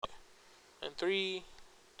Three,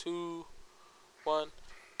 two, one.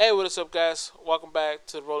 Hey, what is up, guys? Welcome back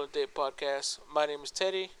to the Rolling Date Podcast. My name is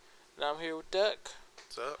Teddy, and I'm here with Duck.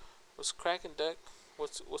 What's up? What's cracking, Duck?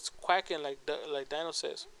 What's quacking like Dino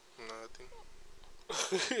says? Nothing.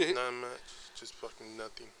 Not much. Just fucking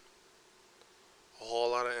nothing. A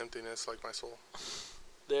whole lot of emptiness like my soul.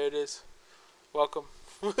 There it is. Welcome.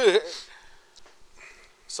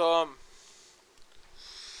 so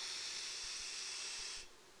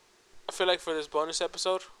I feel like for this bonus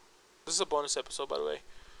episode, this is a bonus episode, by the way.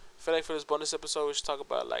 I feel like for this bonus episode, we should talk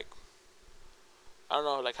about I don't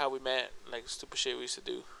know, like how we met, like stupid shit we used to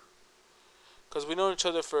do. Cause we know each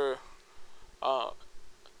other for,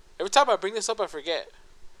 every time I bring this up, I forget.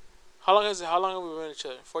 How long have we known each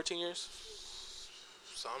other? 14 years?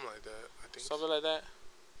 Something like that, I think. Something like that.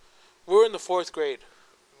 We were in the 4th grade.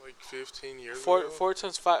 Like 15 years Four, ago?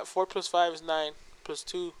 4 plus 5 is 9, plus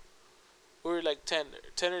 2. We were like 10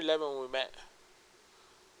 or 11 when we met.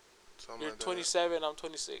 Something You're like that. 27, I'm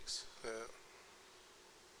 26. Yeah.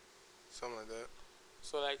 Something like that.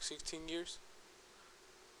 So like 16 years?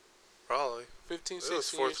 Probably. 15, It 16 was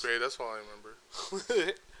 4th years. grade, that's all I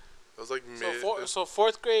remember. It was like mid. So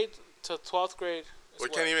 4th grade to 12th grade. We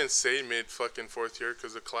can't even say mid fucking 4th year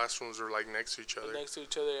because the classrooms were like next to each other. Next to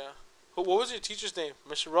each other, yeah. What was your teacher's name?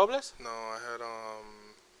 Mr. Robles? No, I had,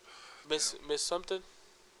 Miss something?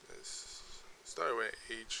 This started with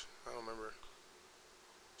H. I don't remember.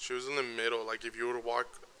 She was in the middle. Like if you were to walk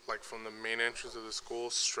like from the main entrance of the school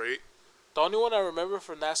straight. The only one I remember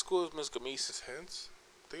from that school is Miss Gamise. Miss Hens?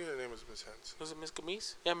 I think her name was Miss Hens. Was it Miss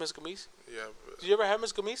Gamise? Yeah, Miss Gamise. Yeah. Did you ever have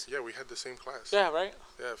Miss Gamise? Yeah, we had the same class. Yeah, right?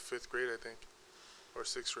 Yeah, 5th grade, I think. Or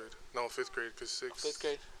 6th grade. No, 5th grade, because 6th. 5th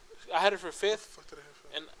grade. I had her for 5th, What the fuck did I have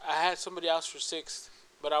for? and I had somebody else for 6th,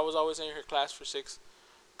 but I was always in her class for 6th,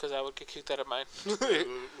 because I would get kicked out of mine.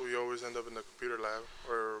 we always end up in the computer lab,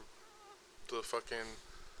 or the fucking,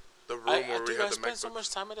 the room where we had I the spent so MacBooks. much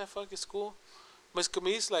time at that fucking school. Miss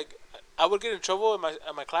Gamise, like, I would get in trouble in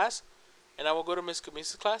my class, and I would go to Miss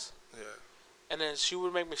Gamise's class, Yeah. and then she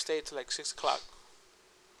would make me stay till like 6 o'clock.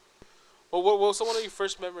 Well, what was some of your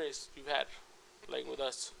first memories you had, like, with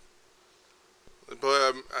us?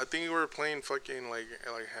 But I think we were playing fucking like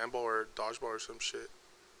handball or dodgeball or some shit.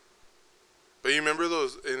 But you remember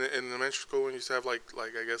those in elementary school when you used to have like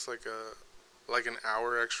I guess like an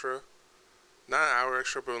hour extra, not an hour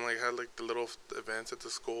extra, but when like had like the little events at the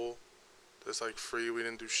school, that's like free. We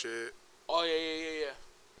didn't do shit. Oh yeah.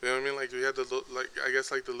 You know what I mean? Like we had like I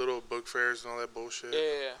guess like the little book fairs and all that bullshit.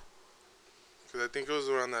 Yeah. Cause I think it was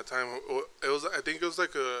around that time. I think it was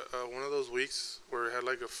like a one of those weeks where we had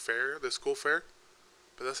like a fair, the school fair.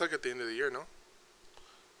 But that's like at the end of the year, no?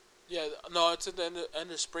 Yeah, no, it's at the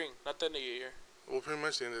end of spring, not the end of the year. Well, pretty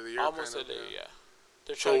much the end of the year. Almost kind the of, end of the year, yeah.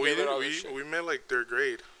 They're So trying we to get rid of all didn't this shit. we met like 3rd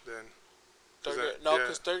grade then. Third Is grade. that- No, yeah.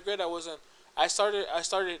 because 3rd grade I wasn't. I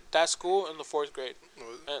started that school in the 4th grade.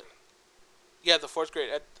 Yeah, the 4th grade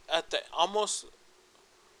at the almost.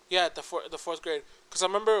 Yeah, at the 4th grade. Because I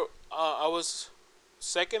remember I was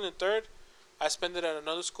 2nd and 3rd. I spent it at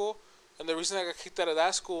another school, and the reason I got kicked out of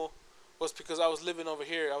that school was because I was living over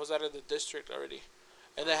here. I was out of the district already,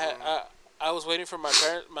 and I was waiting for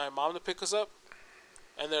my mom to pick us up,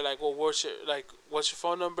 and they're like, "Well, what's your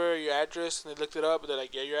phone number, your address?" And they looked it up, and they're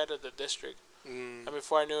like, "Yeah, you're out of the district." Mm. And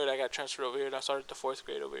before I knew it, I got transferred over here, and I started the 4th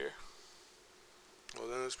grade over here. Well,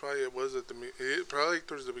 then it was at probably like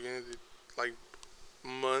towards the beginning of the like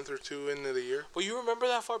month or two into the year. Well, you remember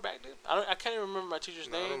that far back, dude? I can't even remember my teacher's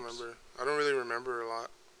No, name. I don't remember. I don't really remember a lot.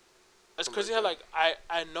 It's Something crazy like how like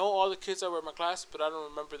I know all the kids that were in my class, but I don't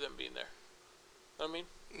remember them being there. You know what I mean?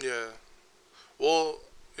 Yeah. Well,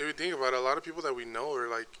 if you think about it, a lot of people that we know are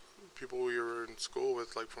like people we were in school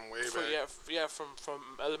with, like from way back. Yeah, from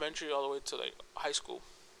elementary all the way to like high school.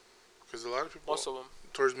 Because a lot of people, Most of them.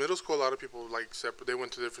 towards middle school, a lot of people like separate. They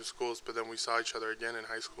went to different schools, but then we saw each other again in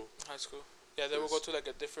high school. High school. Yeah, they would go to like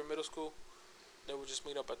a different middle school. They would just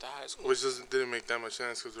meet up at the high school. Which didn't make that much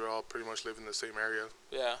sense because they're all pretty much live in the same area.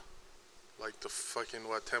 Yeah. Like the fucking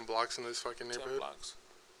 10 blocks in this fucking 10 neighborhood. blocks.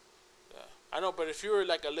 Yeah, I know, but if you were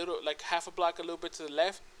like like half a block, a little bit to the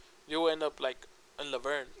left, you will end up like in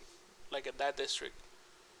Laverne, like in that district.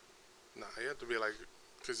 Nah, you have to be like,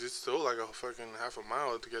 because it's still like a fucking half a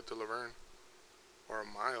mile to get to Laverne, or a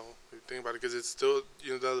mile. If you think about it, because it's still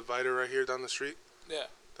the divider right here down the street. Yeah.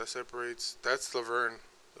 That's Laverne.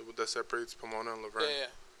 That separates Pomona and Laverne. Yeah.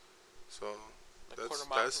 So Like quarter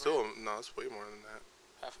mile that's from still here. no, it's way more than that.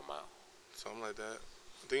 Half a mile. Something like that.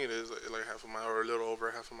 I think it is like half a mile or a little over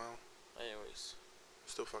half a mile. Anyways,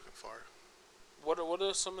 Still fucking far. what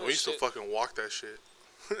are some of the We used to shit? fucking walk that shit.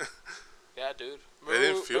 Yeah, dude. It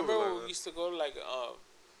didn't feel remember like when that. we used to go to like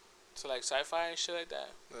to like sci-fi and shit like that.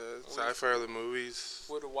 Sci-fi or the movies.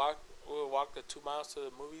 We would walk the 2 miles to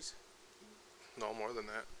the movies. No, more than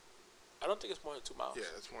that. I don't think it's more than 2 miles.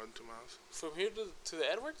 Yeah, it's more than 2 miles. From here to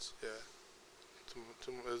the Edwards. Yeah, it's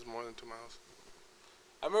more than 2 miles.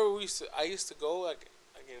 I remember I used to go like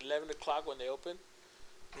at 11 o'clock when they opened,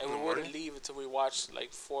 and we wouldn't leave until we watched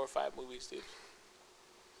like 4 or 5 movies, dude.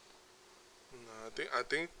 No, I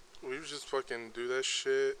think we would just fucking do that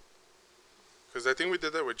shit. Cause I think we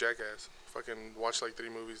did that with Jackass. Fucking watched like 3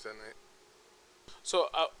 movies that night. So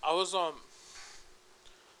I was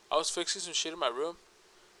fixing some shit in my room,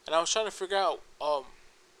 and I was trying to figure out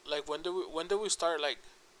like when did we start like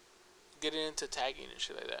getting into tagging and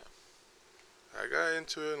shit like that. I got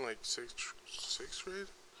into it in like sixth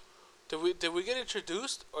grade. Did we get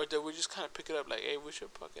introduced, or did we just kind of pick it up like, hey, we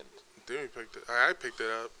should fucking? Then we picked it. I picked it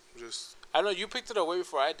up. Just. I know you picked it up way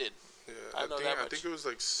before I did. Yeah, I know that much. I think it was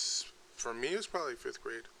like for me it was probably 5th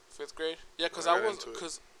grade. 5th grade. Yeah, cause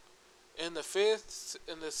in the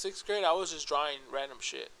 6th grade I was just drawing random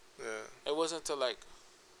shit. Yeah. It wasn't until like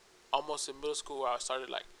almost in middle school where I started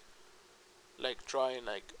like drawing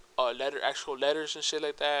like actual letters and shit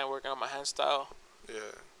like that, and working on my hand style.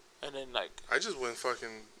 Yeah. And then like I just went for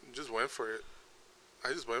it. I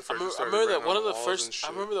remember that one of the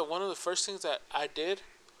first things that I did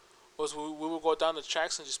was we would go down the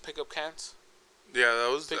tracks and just pick up cans. Yeah, that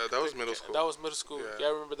was middle school. That was middle school. Yeah,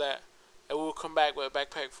 I remember that. And we would come back with a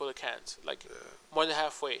backpack full of cans, like more than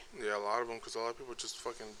halfway. Yeah, a lot of them, because a lot of people just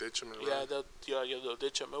fucking ditch them. They'll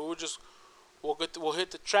ditch them. And we'll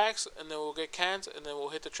hit the tracks, and then we'll get cans, and then we'll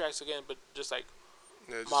hit the tracks again, but just like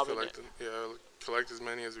collect as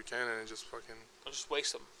many as we can, and just fucking just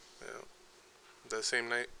waste them. Yeah, that same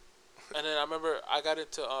night. And then I remember I got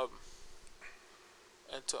into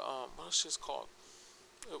what's this called?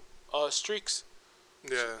 Streaks.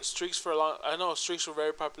 Yeah. Streaks for a long. I know streaks were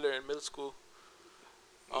very popular in middle school.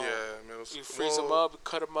 Middle school. You freeze them up,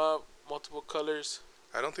 cut them up, multiple colors.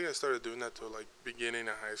 I don't think I started doing that till like beginning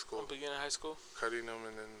of high school. Beginning of high school. Cutting them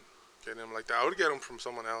and then getting them like that. I would get them from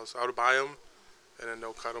someone else. I would buy them, and then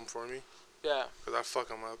they'll cut them for me. Yeah. Cause I fuck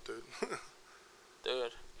them up, dude.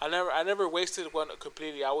 Dude, I never wasted one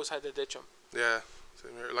completely. I always had to ditch them. Yeah.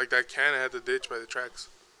 Same here. Like that can I had to ditch by the tracks.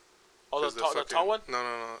 Oh, the tall one?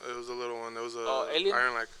 No. It was a little one. It was a alien?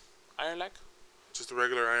 iron lac. Iron lac? Just a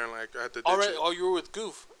regular iron lac. I had to ditch it. it. Oh, you were with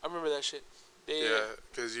Goof. I remember that shit. Yeah,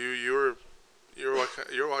 because you were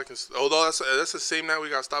walking. Although that's the same night we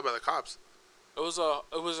got stopped by the cops. It was a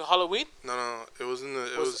Halloween? No. It was in the.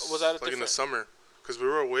 Was that like in the summer? Because we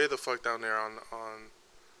were way the fuck down there on.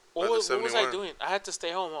 What was I doing? I had to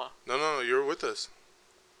stay home, huh? No. You were with us.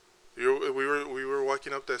 We were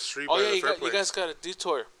walking up that street. Oh by yeah, the Fairplay. You guys got a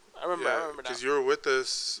detour. I remember that. Because you were with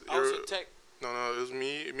us. I was in Tech. No, it was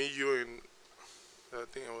me, you, and I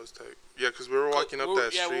think it was Tech. Yeah, because we were walking up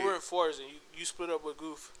that street. Yeah, we were in fours, and you split up with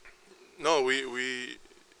Goof. No,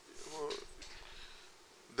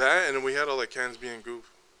 that, and then we had all the cans being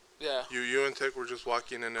Goof. Yeah. You and Tech were just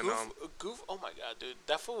walking, and then Goof. Oh my god, dude,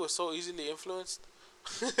 that fool was so easily influenced.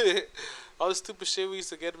 All the stupid shit we used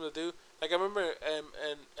to get him to do. Like I remember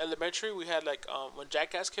in elementary we had like when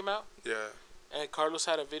Jackass came out. Yeah. And Carlos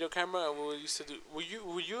had a video camera, and we used to do. Were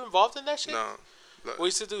you involved in that shit? No. We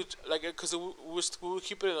used to do like because we would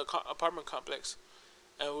keep it in an apartment complex,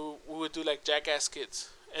 and we would do like Jackass skits,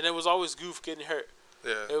 and it was always Goof getting hurt.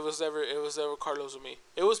 Yeah. It was never Carlos or me.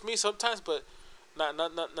 It was me sometimes, but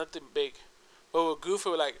nothing big. But with Goof,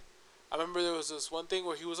 it was like I remember there was this one thing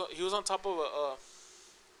where he was on top of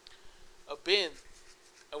a bin,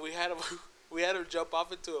 and we had him jump off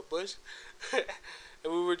into a bush.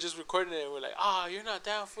 And we were just recording it, and we're like, you're not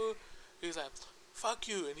down, fool. He was like, fuck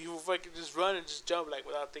you. And he would fucking just run and just jump, like,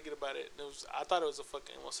 without thinking about it. And I thought it was the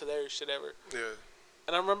fucking most hilarious shit ever. Yeah.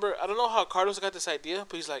 And I remember, I don't know how Carlos got this idea,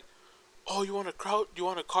 but he's like, you want a car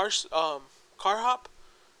hop?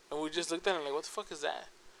 And we just looked at him like, what the fuck is that?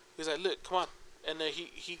 He's like, look, come on. And then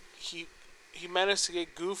he managed to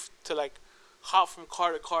get Goof to, like, hop from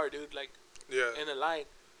car to car, dude, like, in a line.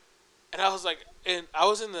 And I was like, I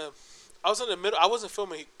was in the middle. I wasn't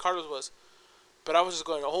filming. Carlos was. But I was just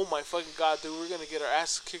going, oh my fucking god, dude. We're going to get our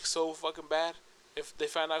ass kicked so fucking bad if they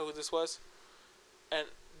found out who this was. And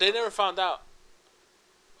they never found out.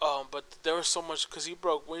 But there was so much, because he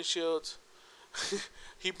broke windshields.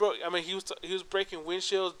 He was breaking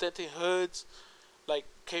windshields, denting hoods, like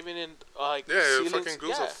caving in, like ceilings. Fucking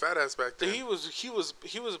Goose a fat ass back then. He was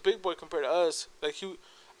a big boy compared to us. Like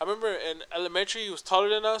I remember in elementary, he was taller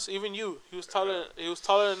than us. Even you, he was taller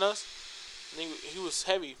than us. And he was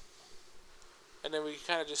heavy. And then we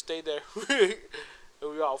kind of just stayed there. And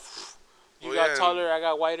we all, got taller, I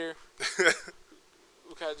got whiter.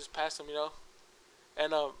 we kind of just passed him,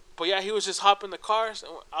 and but yeah, he was just hopping the cars,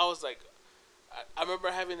 and I was like, I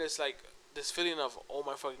remember having this feeling of, oh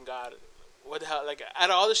my fucking god, what the hell? Like, out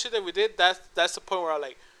of all the shit that we did, that's the point where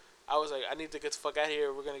I was like, I need to get the fuck out of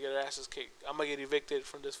here. We're gonna get our asses kicked. I'm gonna get evicted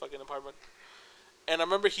from this fucking apartment. And I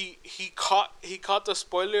remember he caught the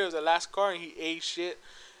spoiler of the last car and he ate shit.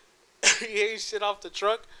 He ate shit off the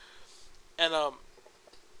truck. And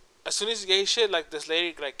as soon as he ate shit, like this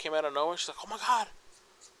lady like came out of nowhere. She's like, "Oh my god,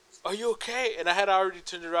 are you okay?" And I had already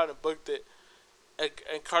turned around and booked it. And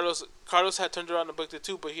Carlos had turned around and booked it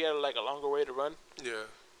too, but he had like a longer way to run. Yeah.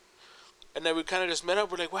 And then we kind of just met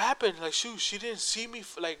up. We're like, "What happened?" Like, shoot, she didn't see me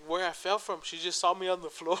like where I fell from. She just saw me on the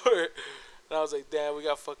floor. And I was like, "Damn, we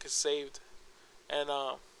got fucking saved." And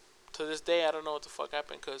to this day, I don't know what the fuck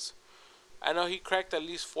happened, cause I know he cracked at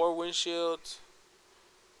least 4 windshields,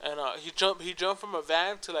 and he jumped from a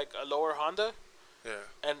van to like a lower Honda, Yeah.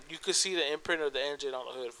 and you could see the imprint of the engine on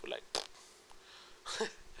the hood for like.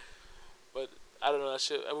 But I don't know that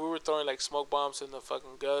shit. And we were throwing like smoke bombs in the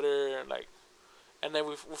fucking gutter and then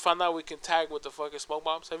we found out we can tag with the fucking smoke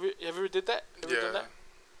bombs. Have you ever did that? Ever done Yeah. that?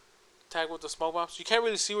 Tag with the smoke bombs. You can't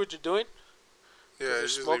really see what you're doing. Yeah,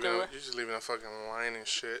 There's smoke everywhere. you're just leaving a fucking line and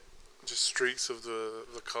shit. Just streaks of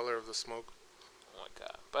the color of the smoke. Oh my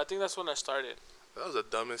god! But I think that's when I started. That was the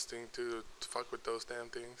dumbest thing too, to fuck with those damn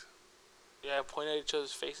things. Yeah, pointing at each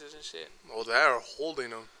other's faces and shit. Oh, that or holding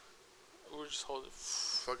them. We were just holding.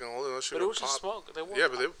 Fucking holding those shit. But it would was pop. just smoke. They Yeah,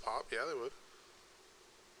 but they would pop. Yeah, they would.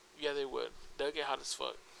 Yeah, they would. They'll get hot as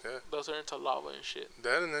fuck. Yeah. They'll turn into lava and shit.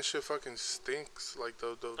 That shit fucking stinks. Like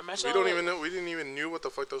Imagine we all don't that- even know. We didn't even knew what the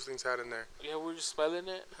fuck those things had in there. Yeah, we were just smelling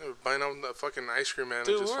it. We were buying out that fucking ice cream man.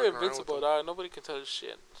 Dude, and we just were fucking around with invincible, them. dog. Nobody can tell us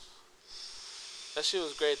shit. That shit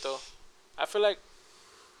was great, though. I feel like,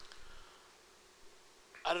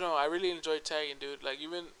 I don't know, I really enjoyed tagging, dude. Like,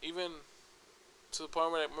 even to the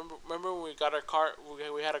point where, like, remember when we got our car,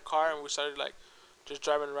 we had a car and we started, like, just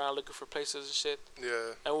driving around looking for places and shit.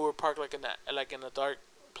 Yeah. And we were parked, like, in a dark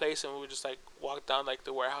place, and we would just, like, walk down, like,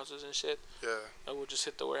 the warehouses and shit. Yeah. And we'd just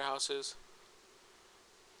hit the warehouses.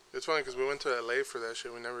 It's funny because we went to LA for that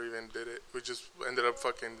shit. We never even did it. We just ended up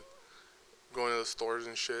fucking going to the stores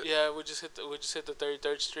and shit. Yeah, we just hit the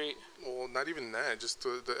 33rd Street. Well, not even that. Just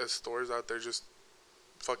the stores out there. Just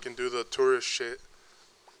fucking do the tourist shit.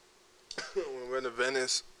 When we went to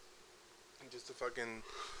Venice, just to fucking.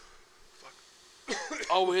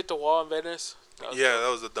 Oh, we hit the wall in Venice. Yeah, that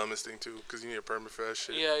was the dumbest thing too. Cause you need a permit for that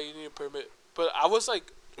shit. Yeah, you need a permit. But I was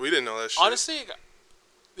like, We didn't know that shit. honestly,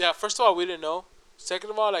 yeah. First of all, we didn't know. Second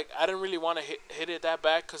of all, like, I didn't really want to hit it that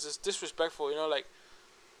bad because it's disrespectful, like.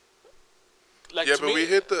 Yeah, to but me, we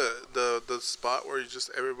hit the spot where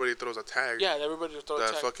everybody throws a tag. Yeah, everybody was throwing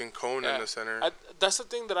That tag. fucking cone in the center. That's the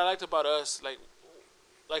thing that I liked about us.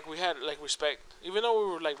 Like we had like respect, even though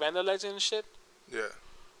we were like vandalizing and shit. Yeah.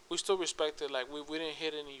 We still respected. Like we didn't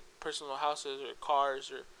hit any personal houses or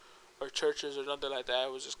cars or churches or nothing like that.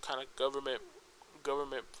 It was just kind of government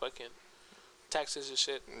fucking taxes and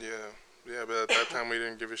shit. Yeah, but at that time we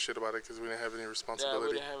didn't give a shit about it because we didn't have any Yeah, responsibility.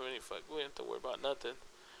 we didn't have any we didn't have to worry about nothing.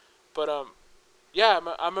 But yeah,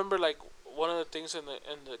 I remember like one of the things in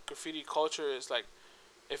the graffiti culture is like,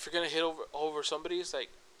 if you're gonna hit over somebody, it's like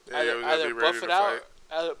either buff it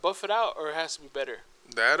out or it has to be better.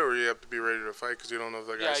 That or you have to be ready to fight because you don't know if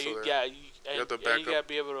that guy's still there. Yeah, you have to back you up. gotta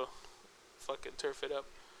be able to fucking turf it up.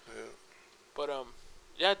 Yeah. But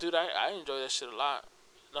yeah, dude, I enjoy that shit a lot.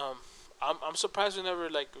 I'm surprised we never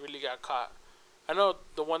like really got caught. I know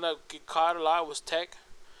the one that get caught a lot was Tech,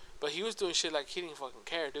 but he was doing shit like he didn't fucking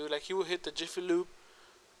care, dude. Like he would hit the Jiffy Lube,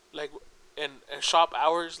 like in shop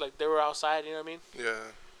hours, like they were outside. You know what I mean?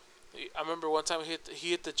 Yeah. I remember one time he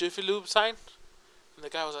hit the Jiffy Lube sign, and the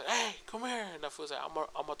guy was like, "Hey, come here!" And that fool was like, "I'm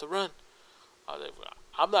about to run." I was like,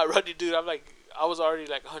 "I'm not running, dude." I was already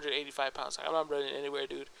like 185 pounds. Like, I'm not running anywhere,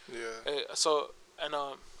 dude. Yeah.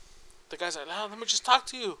 The guy's like, "Nah, let me just talk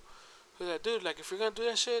to you." He's like, "Dude, like if you're gonna do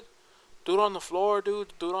that shit, do it on the floor,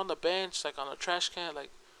 dude. Do it on the bench, like on a trash can. Like,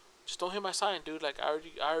 just don't hit my sign, dude. Like I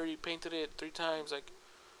already painted it 3 times. Like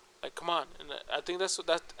come on." And I think that's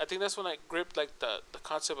when I gripped like the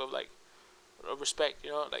concept of like of respect,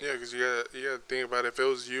 like. Yeah, because you gotta think about it. If it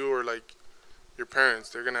was you or like your parents,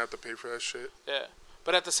 they're gonna have to pay for that shit. Yeah,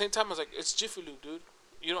 but at the same time, I was like, it's Jiffy Lube, dude.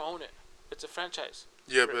 You don't own it. It's a franchise.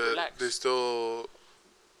 Yeah, but relax. there's still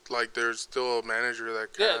a manager that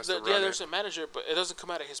has to run there's it. a manager, but it doesn't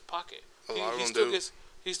come out of his pocket. A lot of them still do.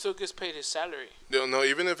 He still gets paid his salary. No,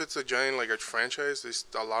 even if it's a giant like a franchise,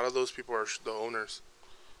 a lot of those people are the owners.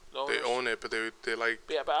 They own it, but they like.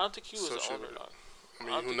 Yeah, but I don't think he was the owner, dog. I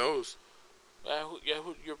mean, who knows?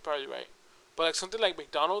 You're probably right. But like something like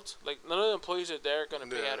McDonald's, like none of the employees are there gonna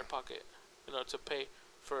pay Yeah. out of pocket, to pay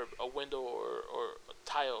for a window or a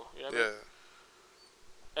tile. You know what I mean?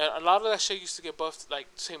 Yeah. And a lot of that shit used to get buffed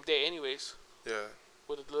like the same day, anyways, Yeah.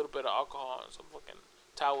 with a little bit of alcohol and some fucking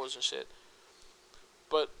towels and shit.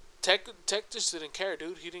 But Tech just didn't care,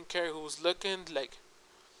 dude. He didn't care who was looking, like,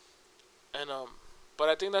 and But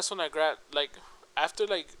I think that's when I grabbed, like, after,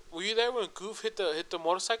 like, were you there when Goof hit the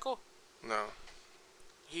motorcycle? No.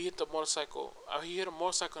 He hit the motorcycle. He hit a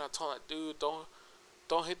motorcycle, and I told him, like, dude,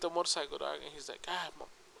 don't hit the motorcycle, dog. And he's like, ah,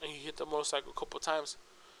 and he hit the motorcycle a couple times.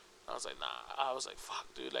 I was like, nah. I was like, fuck,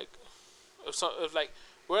 dude. Like, if like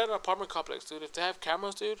we're at an apartment complex, dude. If they have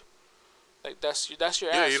cameras, dude, like that's your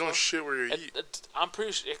Yeah, ass. you don't shit where you eat. I'm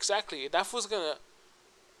pretty sure exactly. That fool's gonna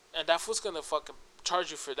fucking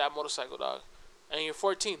charge you for that motorcycle, dog. And you're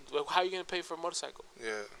 14. Like, how are you gonna pay for a motorcycle?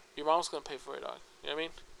 Yeah. Your mom's gonna pay for it, dog. You know what I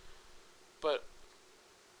mean? But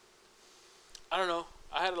I don't know.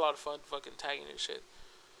 I had a lot of fun fucking tagging and shit.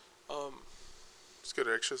 Um, It's good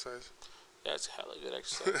exercise. yeah, it's hella good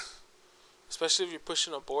exercise. Especially if you're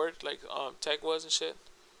pushing a board like Tech was and shit.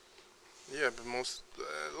 Yeah, but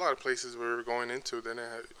a lot of places we were going into, then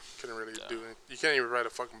couldn't really do it. You can't even ride a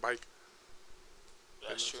fucking bike.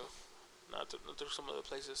 That's true. Not through some other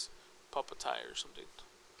places. Pop a tire or something.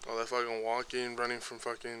 All that fucking walking, running from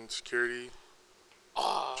fucking security,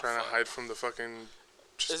 Oh, trying fuck. to hide from the fucking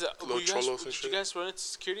little you guys, cholos and did shit. you guys run into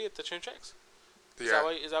security at the train tracks? Yeah.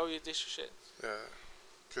 Is that why you did your shit? Yeah.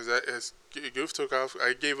 Because as Goof took off,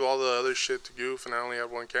 I gave all the other shit to Goof, and I only had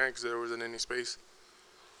one can because there wasn't any space.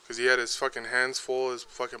 Because he had his fucking hands full, his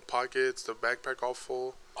fucking pockets, the backpack all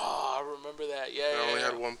full. Oh, I remember that. Yeah, And I only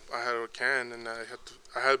had one. I had a can, and I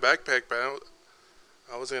had a backpack, but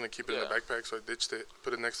I wasn't gonna keep it in the backpack, so I ditched it,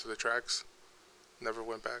 put it next to the tracks, never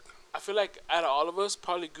went back. I feel like out of all of us,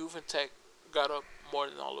 probably Goof and Tech got up more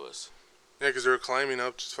than all of us. Yeah, because they were climbing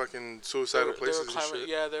up just fucking suicidal places they were climbing, and shit.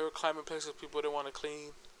 Yeah, they were climbing places people didn't want to clean.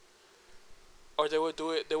 Or they would do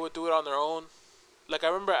it. They would do it on their own. Like I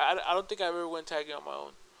remember, I don't think I ever went tagging on my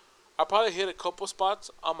own. I probably hit a couple spots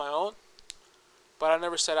on my own, but I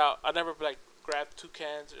never set out. I never like grabbed 2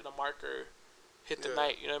 cans and a marker, hit the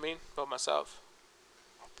night. You know what I mean? By myself.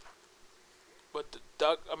 But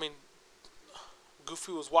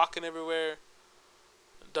Goofy was walking everywhere.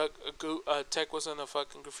 Tech was in a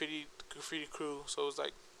fucking graffiti crew, so it was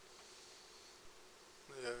like,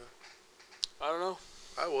 Yeah. I don't know.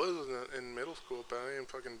 I was in middle school, but I didn't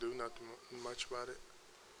fucking do nothing much about it.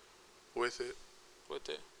 With it.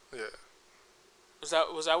 Yeah. Yeah.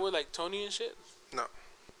 Was that with like Tony and shit? No.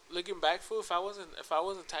 Looking back, fool, if I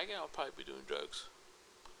wasn't tagging, I'd probably be doing drugs.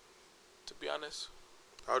 To be honest.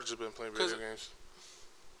 I would have just been playing video games.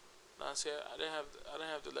 Nah, see, I didn't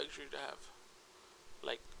have the luxury to have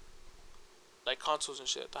like consoles and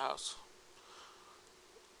shit at the house.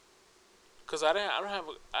 Cause I didn't have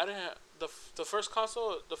the first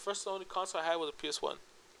console. The only console I had was a PS1.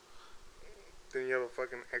 Didn't you have a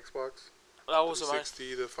fucking Xbox? That wasn't mine.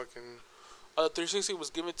 360, the fucking. The 360 was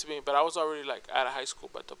given to me, but I was already like out of high school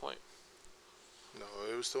by that point. No,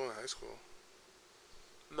 it was still in high school.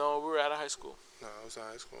 No, we were out of high school. No, I was in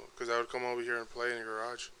high school. Because I would come over here and play in the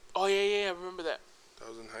garage. Oh yeah, I remember that. That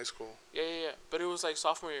was in high school. Yeah. But it was like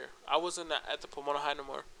sophomore year. I wasn't at the Pomona High no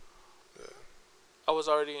more. Yeah. I was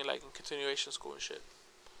already in continuation school and shit.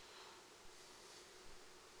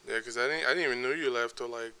 Yeah, because I didn't even know you left till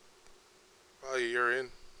like probably a year in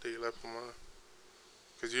that you left Pomona.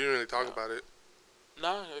 Because you didn't really talk about it.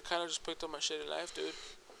 Nah, I kind of just picked up my shit in life, dude.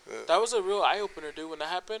 Yeah. That was a real eye opener, dude. When that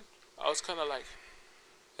happened, I was kind of like,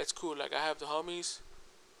 it's cool. Like, I have the homies.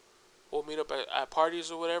 We'll meet up at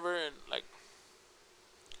parties or whatever, and like,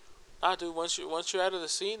 nah, dude. Once you're out of the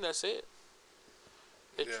scene, that's it.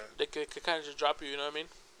 They could kind of just drop you. You know what I mean?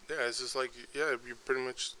 Yeah, it's just like you pretty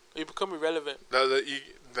much. You become irrelevant.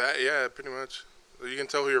 Yeah, pretty much. You can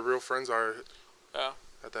tell who your real friends are. Yeah.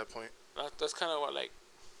 At that point. That's kind of what like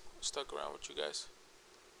stuck around with you guys.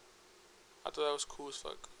 I thought that was cool as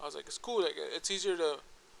fuck. I was like, it's cool. Like, it's easier to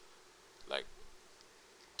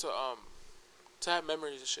to have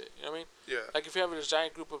memories and shit. You know what I mean? Yeah. Like, if you have this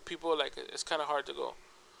giant group of people, like, it's kind of hard to go,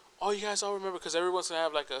 oh, you guys all remember, because everyone's gonna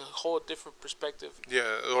have like a whole different perspective. Yeah,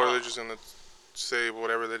 or they're just gonna say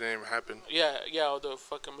whatever that didn't even happen. Yeah, or they'll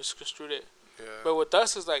fucking misconstrued it. Yeah. But with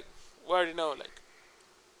us, is like, we already know, like,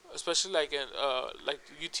 especially like in like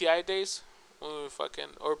UTI days when we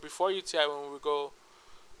fucking, or before UTI when we would go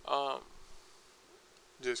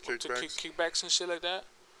just kickbacks. Kickbacks and shit like that.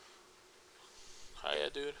 Oh yeah,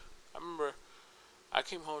 dude. I remember I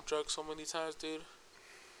came home drunk so many times, dude.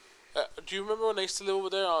 Do you remember when I used to live over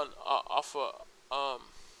there on off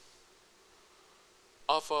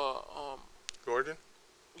Gordon.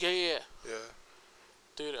 Yeah, yeah, yeah. Yeah.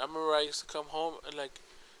 Dude, I remember I used to come home and like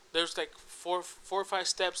there's like four or five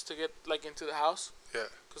steps to get like into the house Yeah.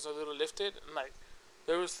 because a little lifted and like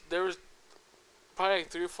there was probably like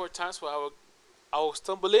 3 or 4 times where I would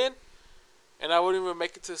stumble in and I wouldn't even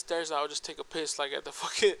make it to the stairs. And I would just take a piss like at the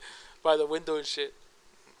fucking by the window and shit.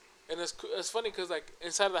 And it's funny because like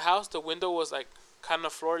inside of the house the window was like kind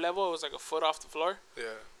of floor level. It was like a foot off the floor. Yeah.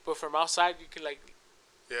 But from outside you could like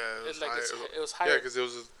Yeah. It was like high. it was higher. Yeah, because it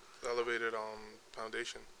was an elevated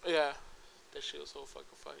foundation. Yeah, that shit was so fucking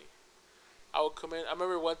funny. I would come in. I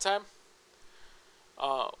remember one time.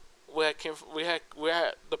 Uh, we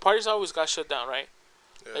had the parties always got shut down, right?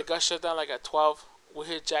 Yeah. It got shut down like at 12. We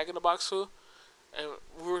hit Jack in the Box food, and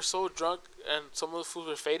we were so drunk, and some of the foods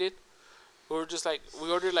were faded. We were just like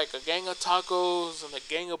we ordered like a gang of tacos and a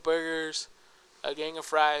gang of burgers, a gang of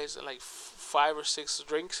fries, and like 5 or 6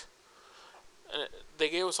 drinks. And they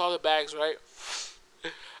gave us all the bags, right?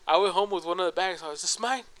 I went home with one of the bags. I was, "This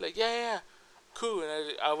mine?" Like, yeah, yeah, yeah. Cool.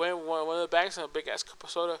 And I went with one of the bags and a big ass cup of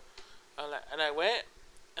soda. And I went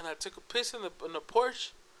and I took a piss in the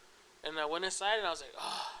porch. And I went inside and I was like,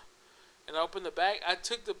 oh. And I opened the bag. I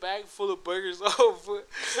took the bag full of burgers off.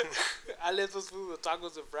 I left those food with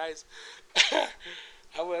tacos and fries.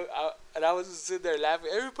 And I was just sitting there laughing.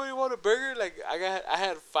 Everybody want a burger? Like I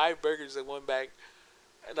had 5 burgers in one bag.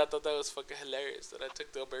 And I thought that was fucking hilarious that I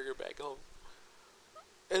took the burger bag home.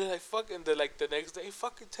 And then the next day,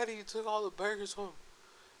 fucking Teddy, you took all the burgers home.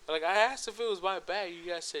 Like I asked if it was my bag, you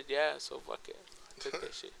guys said yeah, so fuck it. I took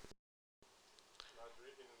that shit.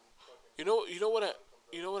 You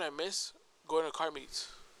know what I miss? Going to car meets.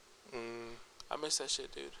 Mm. I miss that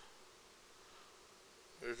shit, dude.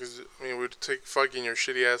 Because I mean, we'd take fucking your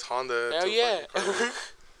shitty ass Honda. Hell to yeah.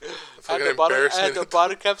 Fucking I had the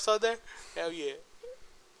bottom caps on there. Hell yeah.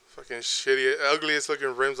 Fucking shitty, ugliest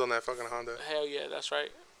looking rims on that fucking Honda. Hell yeah, that's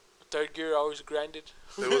right. Third gear always grinded.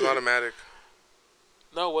 It was automatic.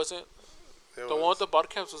 No, it wasn't. The one with the bottom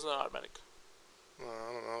caps wasn't automatic. I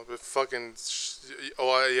don't know, but fucking.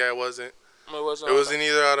 Yeah, it wasn't. It wasn't. It wasn't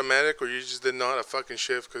either automatic or you just didn't know how to fucking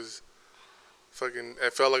shift because fucking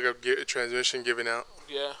it felt like a transmission giving out.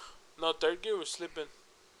 Yeah. No, third gear was slipping.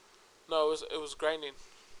 No, it was grinding.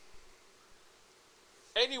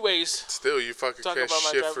 Anyways. Still, you fucking can't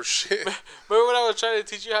shift for shit. Remember when I was trying to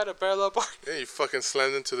teach you how to parallel park? Yeah, you fucking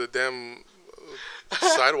slammed into the damn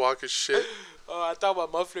sidewalk and shit. Oh, I thought my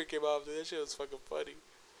muffler came off. Dude. That shit was fucking funny.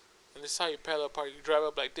 And this is how you parallel park. You drive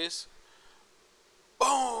up like this.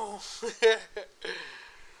 Boom! Fuck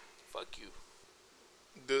you.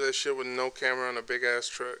 Do that shit with no camera on a big ass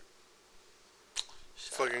truck.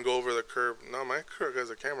 Fucking go over the curb. No, my truck has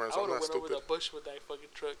a camera, so I'm not stupid. I would have went over the bush with that fucking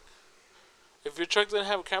truck. If your truck didn't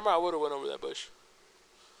have a camera, I would have went over that bush.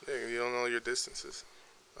 Yeah, you don't know your distances.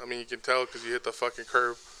 I mean, you can tell because you hit the fucking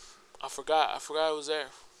curb. I forgot it was there.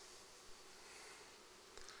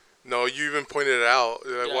 No, you even pointed it out.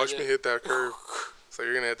 You're like, Yeah, watch me hit that curb. So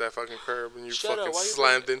you're gonna hit that fucking curb, and you Shut fucking up.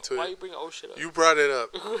 slammed into Why it. you bring oh shit up? You brought it up.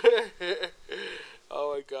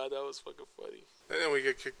 Oh my god, that was fucking funny. And then we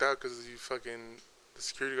get kicked out because the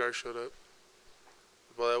security guard showed up.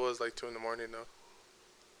 Well, that was like 2 in the morning though.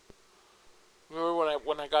 Remember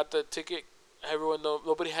when I got the ticket?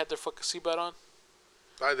 Nobody had their fucking seatbelt on.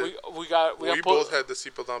 I did. We both had the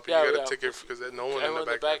seatbelt on, but Yeah, you got yeah. a ticket because no one in Everyone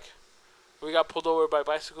the back. We got pulled over by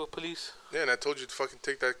bicycle police. Yeah, and I told you to fucking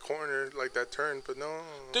take that corner, like that turn, but no.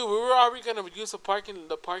 Dude, we were already gonna use the parking.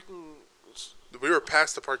 We were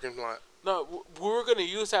past the parking lot. No, we were gonna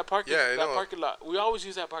use that parking. Yeah, I know. Parking lot. We always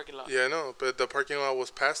use that parking lot. Yeah, I know, but the parking lot was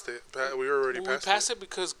past it. We were already past it. We passed it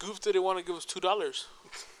because Goof didn't want to give us $2.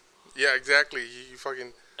 Yeah, exactly. You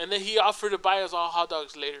fucking. And then he offered to buy us all hot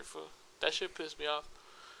dogs later. For that shit pissed me off.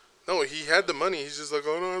 No, he had the money. He's just like,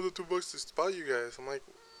 oh, I don't have the $2 to spot you guys. I'm like,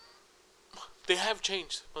 they have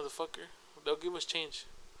changed, motherfucker. They'll give us change.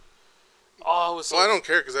 Oh, I was so. Well, I don't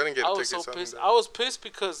care because I didn't get I tickets. was so pissed. I was pissed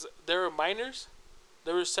because they were minors.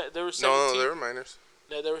 They were 17. No, they were minors.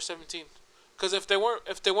 Yeah, they were 17. Because if they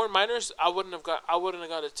weren't minors, I wouldn't have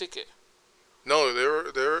got a ticket. No,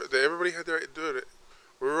 everybody had their dude.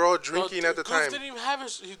 We were all drinking at the time. Goof didn't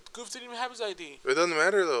even have his ID. It doesn't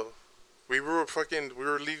matter though. We were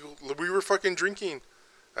legal. We were fucking drinking.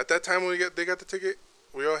 At that time when they got the ticket,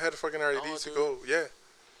 we all had fucking our IDs to go. Yeah.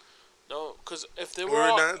 No, because if they they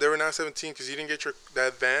were were not 17 because you didn't get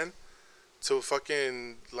that van till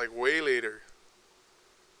fucking like way later.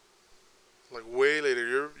 Like way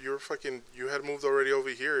later. You're fucking. You had moved already over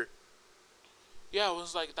here. Yeah, it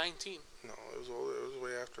was like 19. No, it was older. It was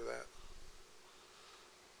way after that.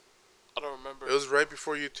 I don't remember. It was right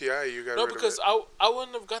before UTI. You got no, rid because of it. I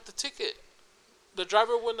wouldn't have got the ticket. The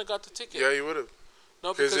driver wouldn't have got the ticket. Yeah, you would have.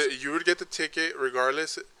 No, Because because you would get the ticket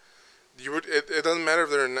regardless. You would. It doesn't matter if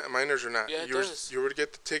they're minors or not. yeah, it does. You would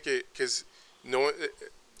get the ticket because no,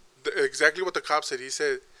 exactly what the cop said. He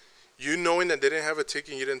said, you knowing that they didn't have a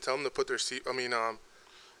ticket, you didn't tell them to put their seat. I mean,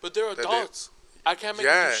 But they're adults. I can't make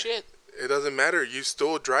them do shit. It doesn't matter. You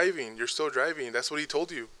still driving. You're still driving. That's what he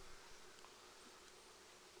told you.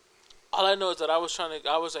 All I know is that I was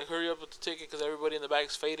like, hurry up with the ticket because everybody in the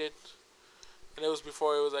back's faded, and it was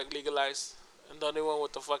before it was like legalized. And the only one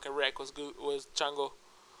with the fucking wreck was Chango.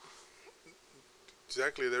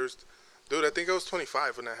 Exactly. Dude, I think I was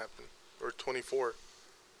 25 when that happened, or 24.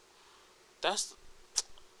 That's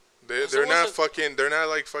They're not fucking. They're not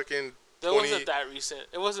like fucking. That wasn't that recent.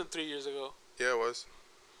 It wasn't 3 years ago. Yeah, it was.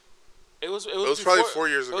 It was before, probably 4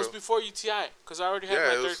 years ago. It was before UTI because I already had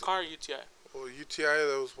my third car UTI. Well, UTI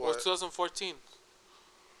that was what? It was 2014.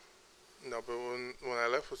 No, but when I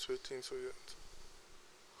left was 15, so yeah.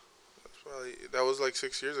 That was like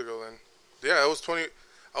 6 years ago then. Yeah, I was 20.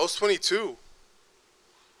 I was 22.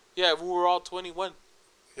 Yeah, we were all 21.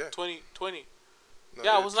 Yeah. 20. No,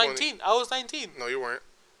 yeah, I was 19. I was 19. No, you weren't.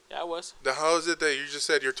 Yeah, I was. How is it that you just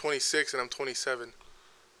said you're 26 and I'm 27?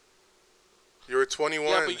 You were 21.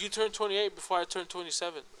 Yeah, but you turned 28 before I turned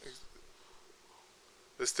 27.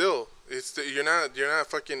 But still, you're not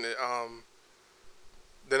fucking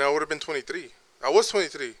then I would have been 23. I was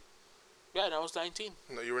 23. Yeah, and I was 19.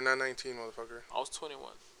 No, you were not 19, motherfucker. I was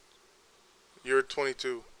 21. You were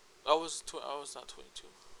 22. I was not 22.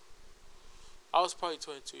 I was probably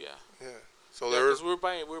 22. Yeah. Yeah. So yeah, because we were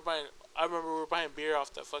buying. I remember we were buying beer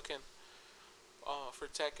off that fucking for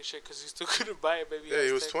tech and shit because he still couldn't buy it, baby. Yeah,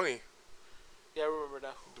 he was 20. Yeah, I remember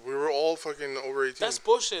that. We were all fucking over 18. That's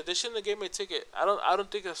bullshit. They shouldn't have gave me a ticket. I don't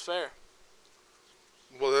think that's fair.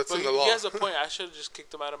 Well, that's in the law. He has a point. I should have just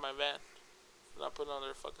kicked them out of my van. Not putting on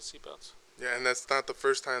their fucking seatbelts. Yeah, and that's not the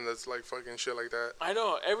first time that's like fucking shit like that. I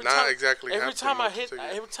know. Every time I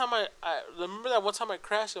remember that one time I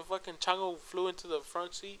crashed and fucking Chango flew into the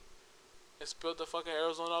front seat and spilled the fucking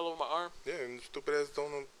Arizona all over my arm. Yeah, and stupid ass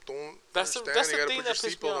don't That's understand. the thing that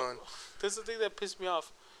pissed me off. That's the thing that pissed me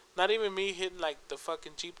off. Not even me hitting like the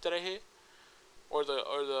fucking Jeep that I hit, or the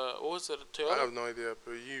what was it, a Toyota? I have no idea,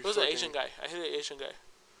 but you. It was an Asian guy. I hit an Asian guy.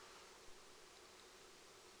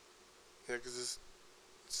 Yeah, because it's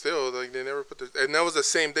still like they never put the, and that was the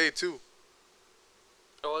same day too.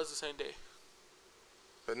 It was the same day.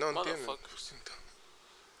 But no, motherfuckers.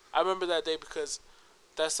 I remember that day because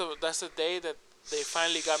that's the day that they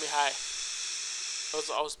finally got me high.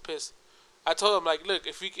 I was pissed. I told them like, look,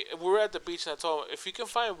 we were at the beach and I told them if you can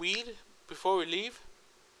find weed before we leave,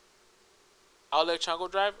 I'll let Chango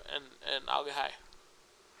drive and I'll get high.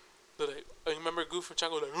 They're like, I remember Goof and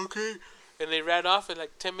Chango like, okay. And they ran off, and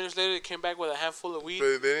like 10 minutes later, they came back with a handful of weed.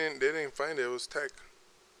 But they didn't find it. It was Tech.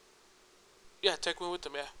 Yeah, Tech went with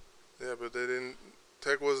them. Yeah. Yeah, but they didn't.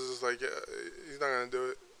 Tech was just like, yeah, he's not gonna do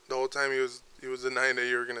it. The whole time he was denying that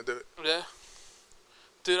you were gonna do it. Yeah.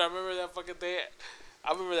 Dude, I remember that fucking day.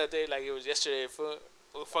 I remember that day like it was yesterday.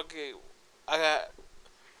 Fucking,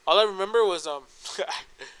 all I remember was all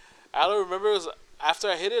I remember was after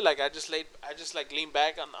I hit it, like I just leaned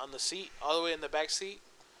back on the seat, all the way in the back seat.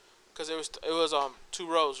 Cause it was 2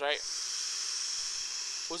 rows, right?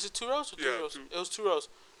 Was it 2 rows or 3 rows? It was 2 rows.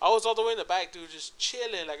 I was all the way in the back, dude, just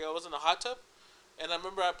chilling, like I was in a hot tub. And I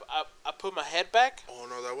remember I put my head back. Oh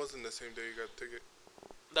no, that wasn't the same day you got the ticket.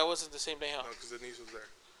 That wasn't the same day, huh? No, because Denise was there.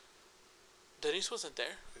 Denise wasn't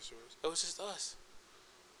there. Yes, she was. It was just us.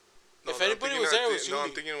 No, if anybody was there, it was Julie. No,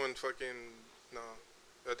 I'm thinking when fucking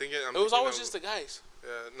I think it was always just the guys.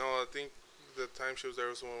 Yeah, no, I think the time she was there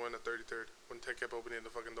was when we went to 33rd when Tech kept opening the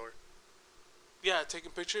fucking door. Yeah,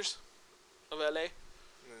 taking pictures of LA.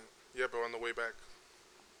 Yeah, but on the way back.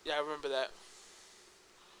 Yeah, I remember that.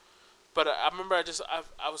 But I remember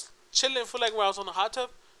I was chilling for like where I was on the hot tub,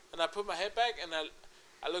 and I put my head back and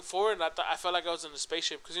I looked forward and I felt like I was in a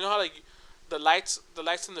spaceship because you know how like the lights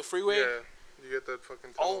in the freeway. Yeah, you get that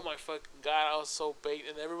fucking. Oh my fucking god! I was so baked,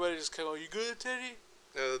 and everybody just kept going, "You good, Teddy?"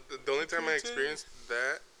 Yeah, the only time I experienced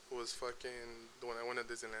that was fucking when I went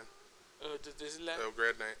to Disneyland. To Disneyland.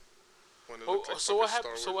 Grad night. So what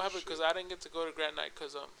happened? So what happened? Because I didn't get to go to grad night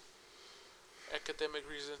because academic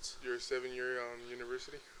reasons. Your 7-year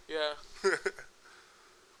university. Yeah.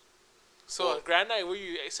 So at grad night, were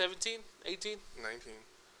you 17, 18? 19.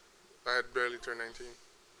 I had barely turned 19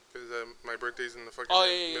 because my birthday's in the fucking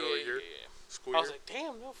middle of the year. Yeah. School year. I was like,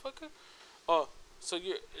 damn, no fucker. Oh, so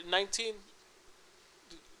you're 19.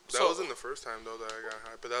 That wasn't the first time though that I got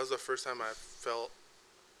high, but that was the first time I felt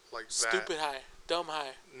like that. Stupid high, dumb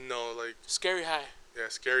high. No, like scary high. Yeah,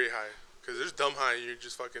 scary high. Cause there's dumb high, you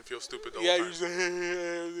just fucking feel stupid the whole Yeah, time. you just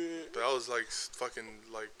like, But I was like fucking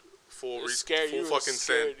like full scared. full You were fucking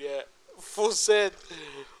scared, send. yeah.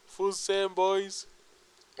 Full send, boys.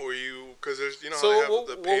 Or you, cause there's how they So have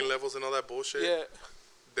the pain levels and all that bullshit. yeah,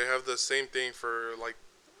 They have the same thing for like,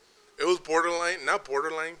 it was borderline, not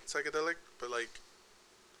borderline psychedelic, but like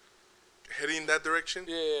heading that direction.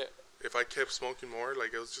 yeah. If I kept smoking more,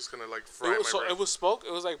 like it was just gonna like fry my brain. It was smoke.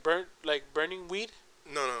 It was like burning weed.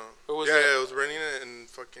 No, no. Or was Yeah, it was burning it and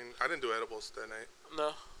fucking. I didn't do edibles that night,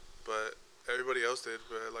 No. but everybody else did.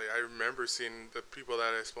 But like I remember seeing the people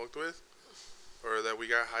that I smoked with, or that we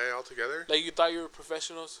got high all together. Like you thought you were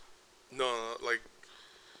professionals. No, like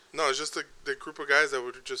no, it's just the group of guys that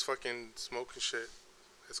would just fucking smoke and shit.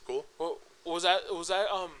 It's cool. Well, was that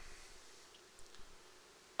I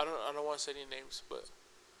don't want to say any names, but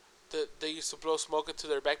they used to blow smoke into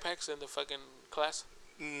their backpacks in the fucking class.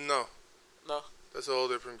 No. No. That's a whole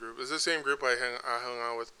different group. It's the same group I hung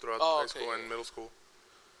out with throughout high school and middle school.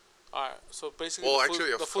 All right. So basically,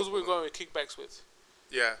 the fools we were going with kickbacks with.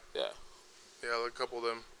 Yeah. Yeah. Yeah, a couple of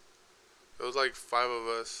them. It was like 5 of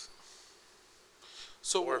us.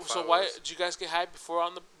 So why did you guys get high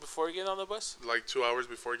before getting on the bus? Like 2 hours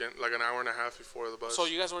before getting, like an hour and a half before the bus. So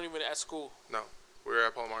you guys weren't even at school. No, we were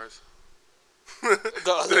at Palomares.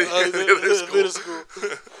 the middle school.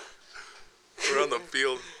 We're on the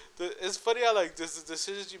field. It's funny how like the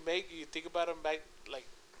decisions you make, you think about them back, like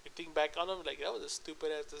you think back on them, like that was a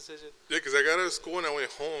stupid ass decision. Yeah, cause I got out of school and I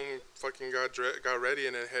went home, fucking got ready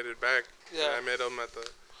and then headed back. Yeah. And I met them at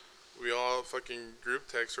we all fucking group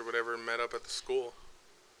text or whatever met up at the school.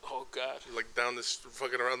 Oh God. Like down this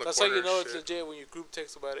fucking around the That's corner. how you know shit. it's legit when you group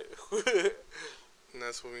text about it. And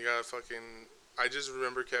that's when we got fucking. I just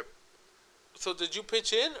remember kept. So did you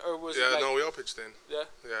pitch in or was Yeah, it like, no, we all pitched in. Yeah.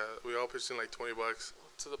 Yeah, we all pitched in like $20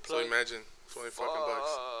 to the play? So imagine 20 fucking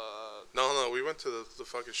bucks. No, we went to the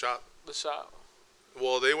fucking shop. The shop.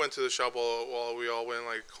 Well, they went to the shop while we all went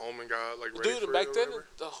like home and got like ready for back it or then whatever.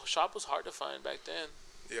 the shop was hard to find back then.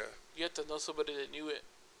 Yeah. You had to know somebody that knew it.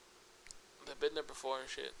 That been there before and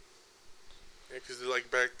shit. Yeah, cause like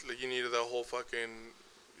back, like you needed that whole fucking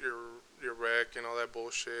your rec and all that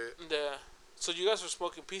bullshit. Yeah. So you guys were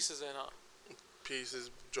smoking pieces then, huh? Pieces,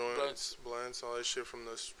 joints, blunts, all that shit from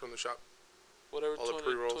the shop. Whatever, all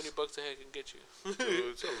 20 bucks a head can get you. Dude,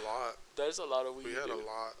 it's a lot. That's a lot of weed. We had dude. a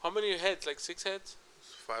lot. How many heads? Like 6 heads?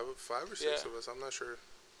 Five or six of us. I'm not sure.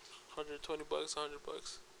 $120,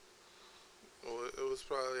 $100. Well, it was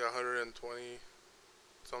probably 120,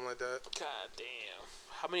 something like that. God damn.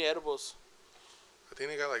 How many edibles? I think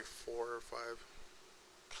they got like 4 or 5.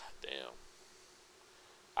 God damn.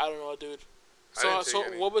 I don't know, dude. So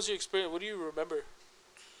what was your experience? What do you remember?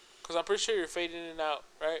 Because I'm pretty sure you're fading in and out,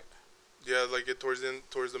 right? Yeah, like towards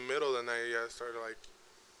the middle of the night, yeah, I started like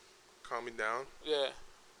calming down. Yeah.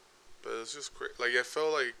 But it was just crazy. Like I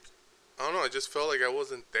felt like, I don't know, I just felt like I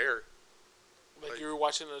wasn't there. Like you were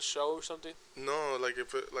watching a show or something? No, like it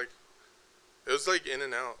was like in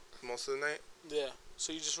and out most of the night. Yeah.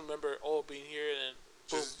 So you just remember being here and then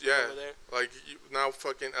just boom, over there. Like now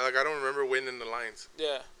fucking like I don't remember waiting in the lines.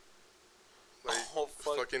 Yeah. Like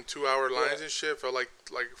fuck. fucking 2-hour lines and shit felt like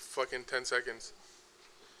fucking 10 seconds.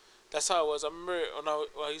 That's how it was. I remember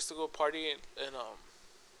when I used to go party in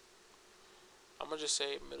I'm gonna just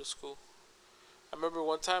say middle school. I remember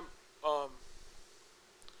one time,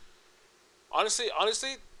 honestly,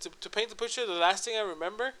 to paint the picture, the last thing I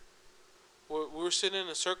remember, we were sitting in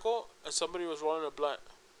a circle and somebody was rolling a blunt,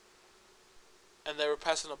 and they were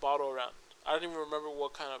passing a bottle around. I don't even remember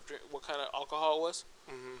what kind of alcohol it was.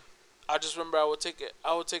 Mm-hmm. I just remember I would take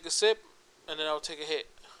a sip, and then I would take a hit,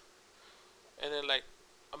 and then like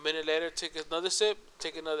a minute later, take another sip,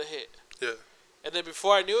 take another hit. Yeah. And then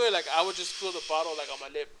before I knew it, like I would just feel the bottle like on my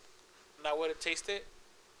lip, and I wouldn't taste it,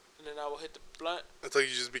 and then I would hit the blunt. It's like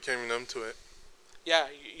you just became numb to it. Yeah,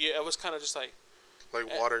 it was kind of just like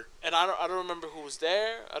water. And I don't remember who was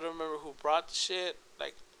there. I don't remember who brought the shit.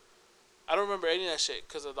 Like, I don't remember any of that shit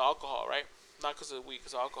because of the alcohol, right? Not because of the weed,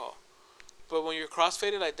 because of alcohol. But when you're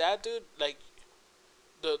crossfaded like that, dude, like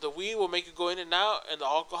the weed will make you go in and out, and the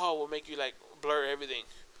alcohol will make you like blur everything.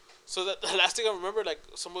 So that the last thing I remember, like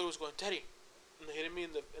somebody was going, Teddy, and they hitting me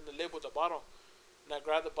in the lip with the bottle, and I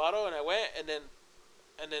grabbed the bottle and I went, and then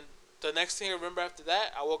the next thing I remember after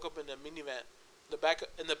that, I woke up in a minivan,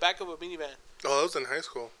 in the back of a minivan. Oh, that was in high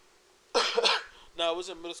school. No, it was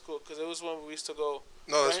in middle school because it was when we used to go.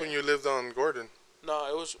 No, that's when you lived on Gordon. No,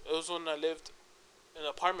 it was when I lived in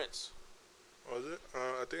apartments. Was it?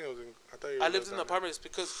 I think it was. I thought you. I lived in apartments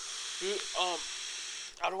because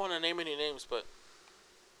I don't want to name any names, but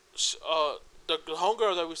the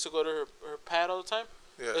homegirl that we used to go to her pad all the time,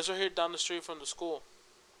 Yeah. It's right here down the street from the school.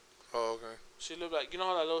 Oh, okay. She lived like, you know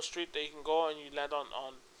how that little street that you can go and you land on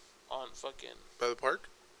fucking. By the park?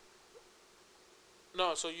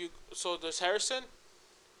 No, so there's Harrison,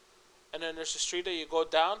 and then there's a street that you go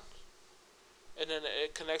down, and then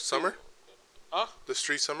it connects Summer? to. Huh? The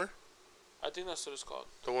street Summer? I think that's what it's called.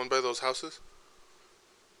 The one by those houses?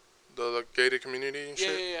 The gated community and Yeah,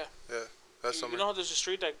 shit? yeah, yeah. Yeah, that's Summer. You know how there's a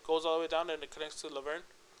street that goes all the way down and it connects to Laverne?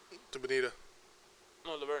 To Bonita.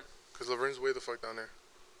 No, Laverne. Because Laverne's way the fuck down there.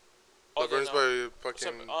 Oh, Laverne's yeah, no. by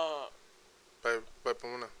fucking... by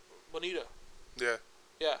Pomona. Bonita. Yeah.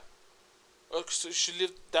 Yeah. So she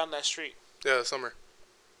lived down that street. Yeah, Summer.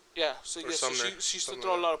 Yeah, so, Or yeah, so Sumner. she used to Something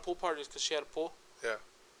throw like a lot of pool parties because she had a pool. Yeah.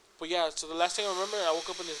 But yeah, so the last thing I remember, I woke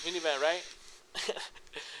up in this minivan, right?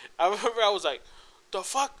 I remember I was like, the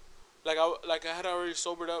fuck? Like I had already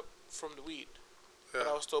sobered up from the weed. Yeah. But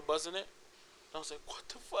I was still buzzing it. And I was like, what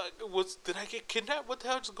the fuck? Did I get kidnapped? What the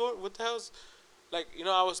hell is going? What the hell's, like, you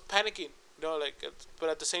know, I was panicking. You know, like, but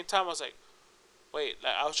at the same time, I was like, wait,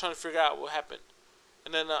 like, I was trying to figure out what happened.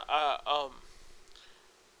 And then,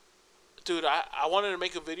 dude, I wanted to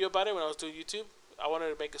make a video about it when I was doing YouTube. I wanted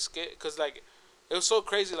to make a skit, because, like, it was so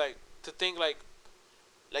crazy, like, to think, like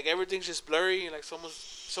everything's just blurry, and, like,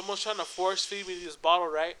 someone's trying to force feed me this bottle,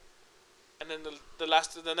 right? And then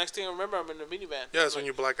the next thing I remember, I'm in the minivan. Yeah, that's when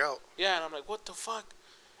you black out. Yeah, and I'm like, what the fuck?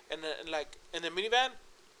 And then, like, in the minivan,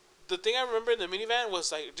 the thing I remember in the minivan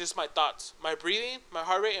was, like, just my thoughts. My breathing, my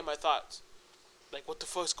heart rate, and my thoughts. Like, what the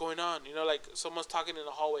fuck's going on? You know, like, someone's talking in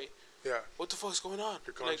the hallway. Yeah. What the fuck's going on?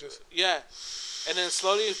 You're conscious? Like, yeah. And then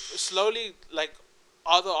slowly, like,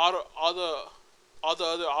 all the other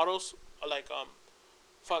autos, like,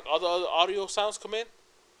 all the other audio sounds come in.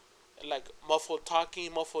 And, like, muffled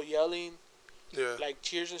talking, muffled yelling. Yeah. Like,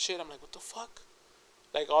 cheers and shit. I'm like, what the fuck?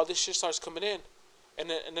 Like, all this shit starts coming in. And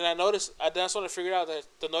then I noticed, that's when I figured out that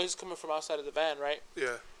the noise is coming from outside of the van, right?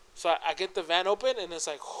 Yeah. So I get the van open, and it's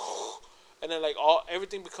like, and then, like,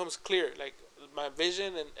 everything becomes clear. Like, my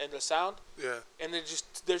vision and the sound. Yeah. And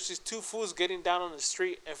there's just two fools getting down on the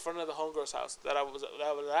street in front of the homegirl's house that I was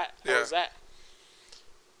at. Yeah.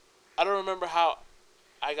 I don't remember how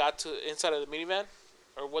I got to inside of the minivan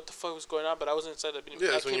or what the fuck was going on, but I was inside the minivan.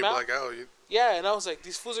 Yeah, that's when you black out. Yeah, and I was like,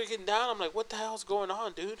 these fools are getting down. I'm like, what the hell's going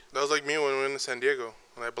on, dude? That was like me when we went to San Diego.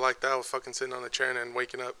 When I blacked out, fucking sitting on the chair and then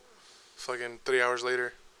waking up fucking 3 hours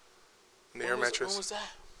later in the air mattress. When was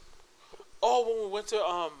that? Oh, when we went to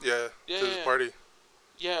to this party.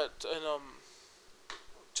 Yeah, and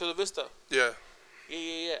Chula Vista. Yeah.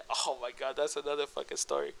 Yeah. Oh my god, that's another fucking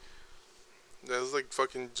story. That was like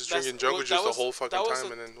fucking just drinking jungle juice the whole fucking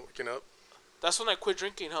time and then waking up. That's when I quit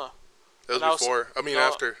drinking, huh? That was before.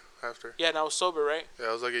 After. Yeah, and I was sober, right? Yeah,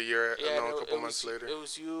 it was like a couple it months later. It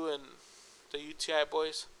was you and the UTI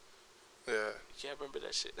boys. Yeah. Yeah, I remember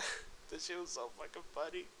that shit. That shit was so fucking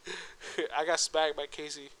funny. I got smacked by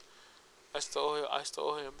Casey. I stole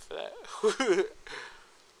him for that.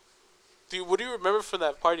 Dude, what do you remember from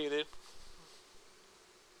that party, dude?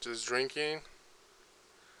 Just drinking.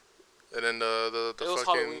 And then the it was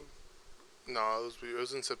fucking Halloween. No, it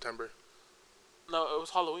was in September. No, it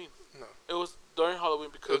was Halloween. No. It was during Halloween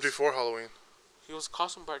because it was before Halloween. It was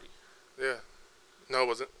costume party. Yeah. No, it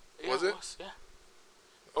wasn't. Yeah, was it? Yeah.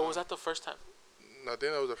 Or was that the first time? No, I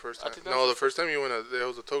think that was the first time. No, the first time you went, it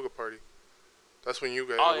was a toga party. That's when you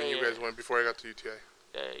guys went before I got to UTI.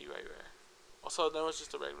 Yeah, you're right. Also, then it was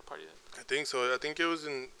just a regular party then. I think so. I think it was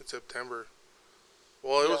in September.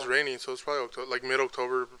 Well, it was raining, so it's probably October, like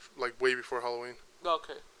mid-October, like way before Halloween.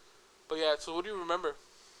 Okay. But yeah, so what do you remember?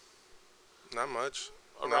 Not much.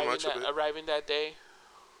 Not much of it. Arriving that day.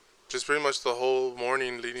 Just pretty much the whole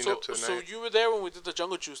morning leading up to the night. So you were there when we did the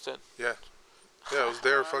jungle juice then? Yeah. Yeah, I was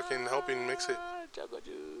there fucking helping mix it. Jungle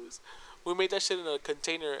juice. We made that shit in a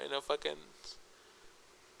container, in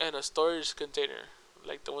a storage container.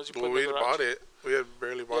 Like the ones you put in the garage. We bought it. We had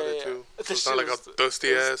barely bought it too. So it's not like a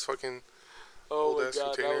dusty ass fucking. Oh my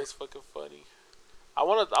god, container. That was fucking funny. I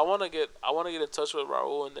wanna get in touch with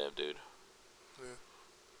Raul and them, dude. Yeah.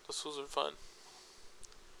 Those fools are fun.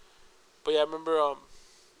 But yeah, I remember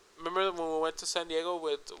when we went to San Diego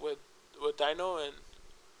with Dino, and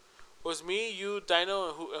it was me, you, Dino,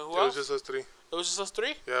 and who else? It was just us three. It was just us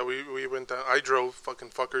three? Yeah, we went down. I drove. Fucking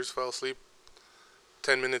fuckers fell asleep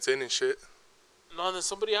 10 minutes in and shit. No, and then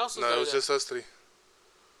somebody else was there. No, it was just us three.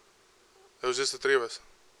 It was just the three of us.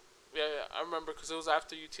 Yeah, I remember because it was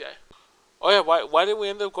after UTI. Oh yeah, why did we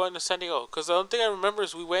end up going to San Diego? Because the only thing I remember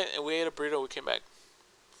is we went and we ate a burrito. We came back.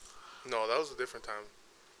 No, that was a different time.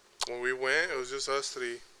 When we went, it was just us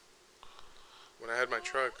three. When I had my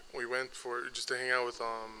truck, we went just to hang out with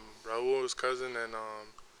Raul, his cousin, and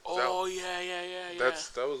Oh yeah, yeah, yeah, yeah.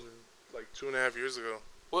 That was like 2.5 years ago.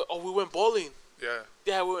 What? Oh, we went bowling. Yeah.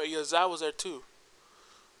 Yeah, yeah. Zach was there too.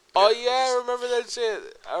 Yeah. Oh yeah, I remember that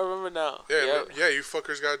shit. I remember now. Yeah. Yeah. Yeah. You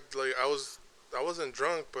fuckers got like I wasn't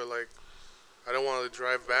drunk, but like I don't want to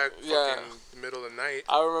drive back Yeah. fucking middle of the night.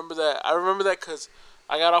 I remember that. I remember that because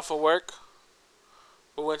I got off of work.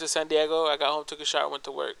 We went to San Diego. I got home, took a shower, went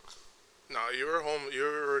to work. No, you were home. You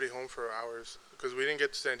were already home for hours because we didn't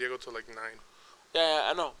get to San Diego till like 9. Yeah, yeah,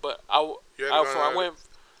 I know. But You had gone out.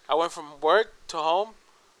 I went from work to home,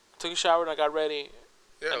 took a shower, and I got ready.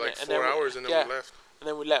 Yeah, and like then, 4 hours, and then yeah, we left. and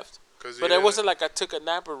then we left. Cause But it wasn't like I took a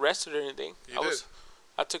nap or rested or anything. You did.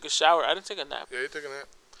 I took a shower. I didn't take a nap. Yeah, you took a nap.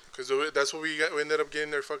 Cause that's what we got. We ended up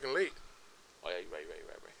getting there fucking late. Oh yeah, you're right.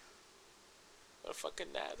 What a fucking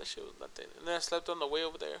nap. That shit was nothing. And then I slept on the way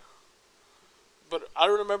over there. But I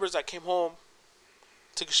remember as I came home,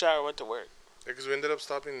 took a shower, went to work. Yeah, cause we ended up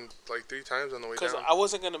stopping like 3 times on the way down. Because I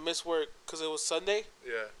wasn't gonna miss work because it was Sunday.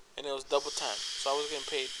 Yeah. And it was double time, so I was getting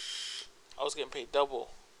paid. I was getting paid double.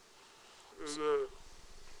 It was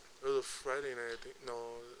a Friday night, I think. No,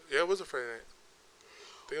 yeah, it was a Friday night.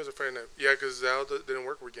 I think it was a Friday night. Yeah, cause Al didn't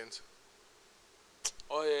work weekends.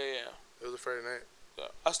 Oh yeah. It was a Friday night. Yeah.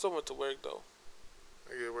 I still went to work though.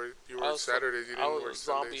 Like, you worked Saturdays. You didn't work Sundays.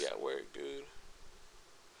 I was a zombie at work, dude.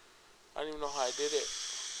 I don't even know how I did it.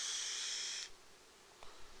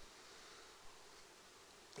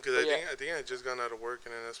 Because I think I just got out of work,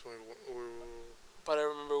 and then that's when we But I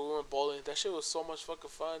remember we went bowling. That shit was so much fucking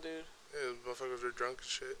fun, dude. yeah, motherfuckers were drunk and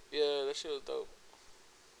shit. Yeah, that shit was dope.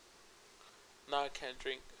 Now I can't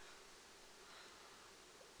drink.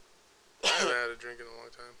 I haven't had a drink in a long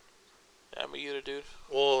time. Yeah, me either, dude.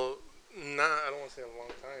 Well, I don't want to say a long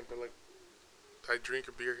time, but like, I drink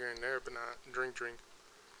a beer here and there, but not drink.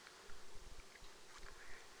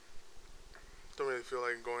 Don't really feel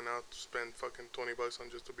like going out to spend fucking $20 on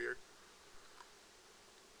just a beer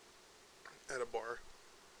at a bar.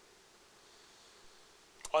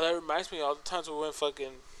 Oh, that reminds me. All the times we went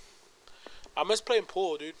fucking. I miss playing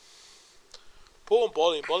pool, dude. Pool and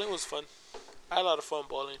bowling. Bowling was fun. I had a lot of fun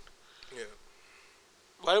bowling. Yeah.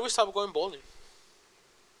 Why did we stop going bowling?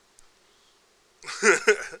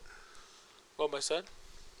 What, my son?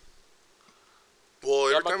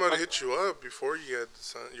 Well, every time I'd hit you up before you had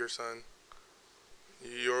your son,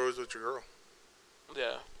 you were always with your girl.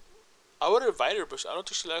 Yeah. I would invite her, but I don't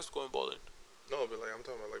think she likes going bowling. No, but like I'm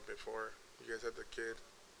talking about like before you guys had the kid.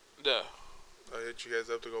 Yeah. I hit you guys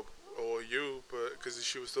up to go. Oh, but because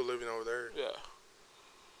she was still living over there. Yeah.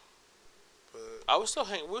 But We would still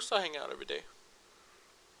hang out every day.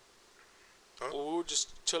 Huh? We would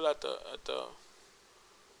just chill at the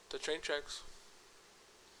train tracks,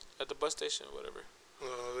 at the bus station, or whatever.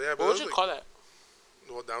 Yeah, but What would you call that?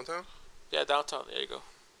 What, downtown? Yeah, downtown. There you go.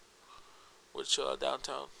 We'd chill out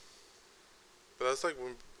downtown. But that's like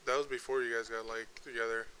that was before you guys got like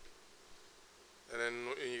together. And then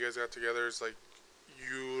when you guys got together, it's like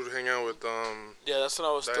you would hang out with Yeah, that's when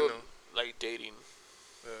I was Dino. still like dating.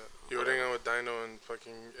 Yeah, you would hang out with Dino and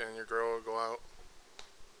your girl would go out.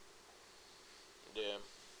 Yeah.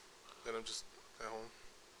 Then I'm just at home.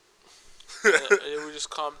 And we just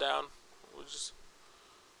calmed down. We just.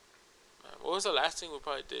 Man, what was the last thing we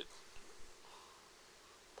probably did?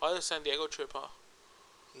 Probably the San Diego trip, huh?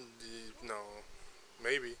 No,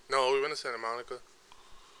 maybe. No, we went to Santa Monica.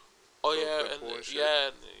 Oh Go yeah, play pool and shit.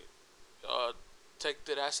 yeah.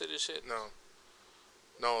 Did acid and shit.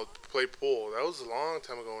 No, play pool. That was a long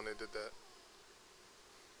time ago when they did that.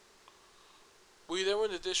 Were you there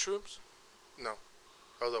when they did shrooms? No,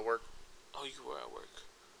 I was at work. Oh, you were at work.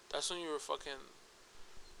 That's when you were fucking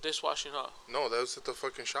dishwashing, huh? No, that was at the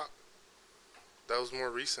fucking shop. That was more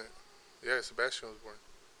recent. Yeah, Sebastian was born.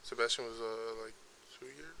 Sebastian was like 2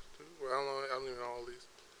 years. Well, I don't know. I don't even know all these.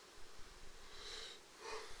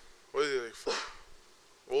 What is he like? 4?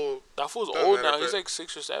 Well, That fool's doesn't old matter, now. He's but- like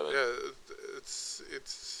 6 or 7. yeah,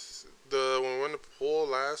 it's when we went to pool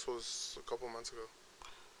last was a couple months ago.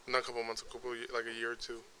 Not a couple months, like a year or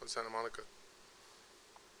two in Santa Monica.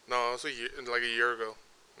 No, it was like a year ago,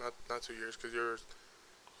 not 2 years, because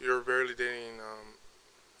you were barely dating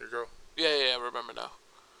your girl. Yeah, I remember now.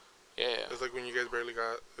 Yeah. It's like when you guys barely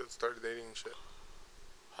started dating and shit.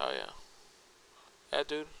 Hell yeah. Yeah,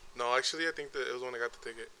 dude. No, actually, I think that it was when I got the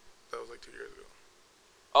ticket. That was like 2 years ago.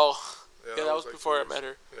 Oh, yeah, that was like before 2 I years. met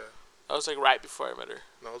her. Yeah, That was like right before I met her.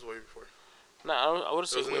 no, it was way before. Nah, I would have It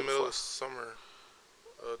said was in way the middle before. of summer.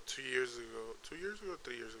 2 years ago. 2 years ago?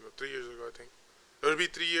 3 years ago? 3 years ago, I think. It would be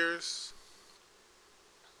 3 years.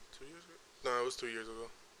 2 years ago? No, it was 2 years ago.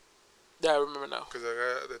 Yeah, I remember now. Because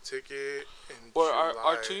I got the ticket in Well, July.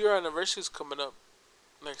 our 2-year anniversary is coming up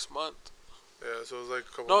next month. Yeah, so it was like a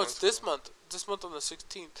couple No, it's months ago. this month. This month on the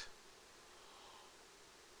 16th.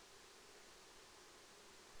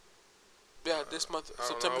 Yeah, this month, I don't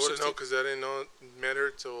know. I September wouldn't know 16th. because I didn't know met her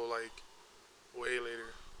till like way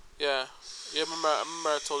later. Yeah, yeah. I remember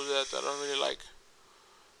I told you that I don't really like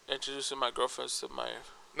introducing my girlfriends to my.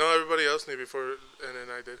 No, everybody else knew before, and then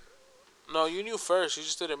I did. No, you knew first. You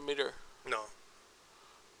just didn't meet her. No,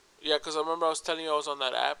 Yeah, because I remember I was telling you I was on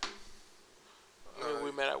that app. I no, mean,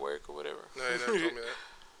 we met at work or whatever. no. You never told me that.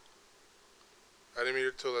 I didn't meet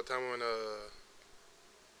her till that time when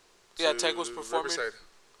Yeah, Tech was to performing. Riverside.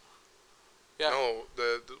 Yeah. No,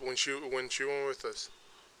 the when she went with us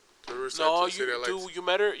to Riverside to No, the City you of Lights. dude, you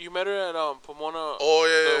met her. You met her at Pomona, Oh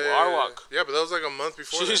the yeah, R yeah, yeah, Walk. yeah. Yeah, but that was like a month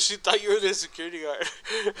before She then. she thought you were the security guard.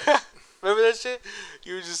 Remember that shit?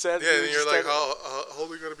 You were just standing. Yeah, You and were you're just like, standing. how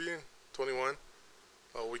old are you gonna be in? 21.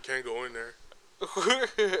 Oh, we can't go in there.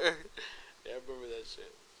 Yeah, I remember that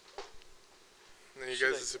shit. And then you She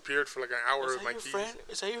guys like, disappeared for like an hour is with that my your keys. friend?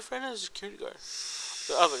 Is that your friend or the security guard?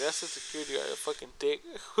 So I was like, that's the security guard, a fucking dick.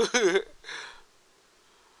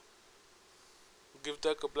 Give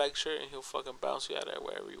Duck a black shirt and he'll fucking bounce you out of there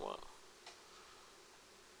wherever you want.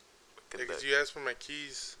 Yeah, because you asked for my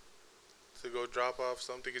keys to go drop off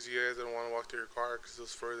something because you guys didn't want to walk to your car because it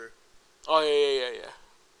was further. Oh yeah.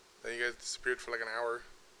 Then you guys disappeared for like an hour.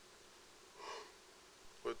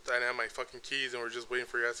 But I didn't have my fucking keys and we're just waiting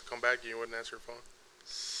for you guys to come back and you wouldn't answer your phone.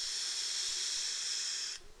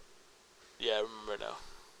 Yeah, I remember now.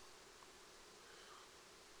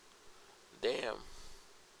 Damn.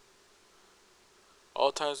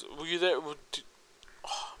 All times. Were you there?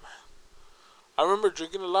 Oh man. I remember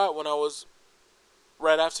drinking a lot when I was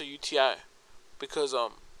right after UTI, because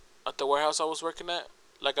at the warehouse I was working at,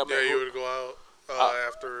 like Yeah, you would go out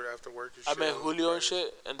after work and I shit. met on Julio and Fridays.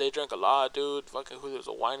 shit, and they drank a lot, dude. Fucking Julio's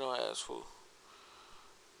a wino ass fool.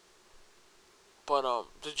 But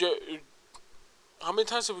did you? How many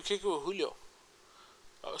times did we kick it with Julio?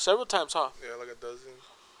 Several times, huh? Yeah, like a dozen.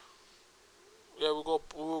 Yeah, we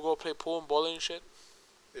will go play pool and bowling and shit.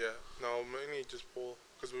 Yeah, no, mainly just pool.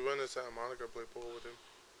 Because we went to Santa Monica to play pool with him.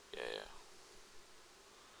 Yeah.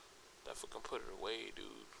 That fucking put it away, dude.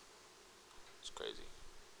 It's crazy.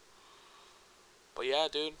 But yeah,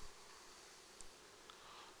 dude.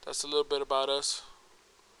 That's a little bit about us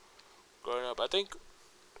growing up. I think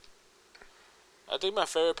my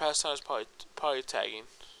favorite pastime is probably tagging.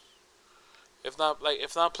 If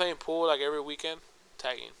not playing pool like every weekend,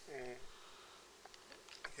 tagging. Mm.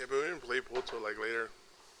 Yeah, but we didn't play pool till like later.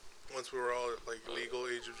 Once we were all like legal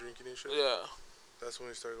age of drinking and shit. Yeah. That's when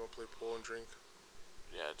we started going to play pool and drink.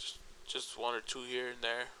 Yeah, just one or two here and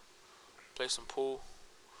there. Play some pool.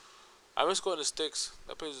 I miss going to Sticks.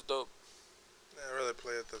 That place is dope. Yeah, I'd rather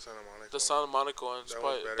play at the Santa Monica. The Santa Monica one, That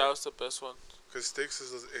one's better. that was the best one. Because Sticks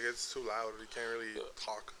it gets too loud. You can't really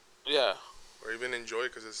talk Yeah, or even enjoy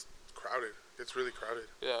it because it's crowded. It's really crowded.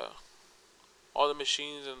 yeah. All the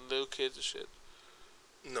machines and little kids and shit.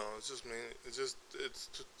 No, it's just me. It's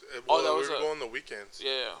Oh, well, that we was were going on the weekends.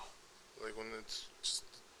 Yeah. Like when it's just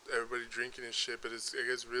everybody drinking and shit, but it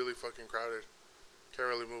gets really fucking crowded. Can't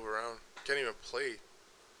really move around. Can't even play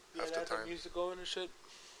half the time. music going and shit.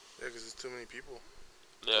 Yeah, because it's too many people.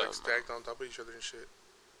 Yeah, Like stacked on top of each other and shit.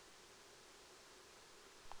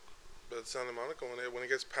 But Santa Monica, when it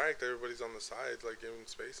gets packed, everybody's on the sides, like giving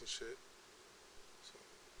space and shit. So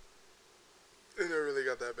it never really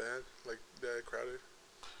got that bad, like that crowded.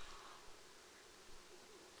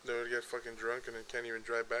 They would get fucking drunk and then can't even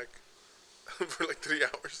drive back for like 3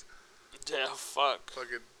 hours. Yeah, fuck.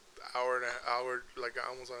 Fucking hour, like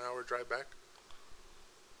almost an hour drive back.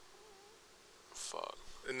 Fuck.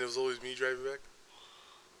 And it was always me driving back.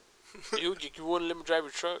 you wouldn't let me drive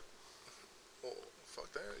your truck? Oh,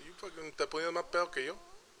 fuck that. You fucking te ponías más pedo que yo.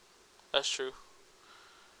 That's true.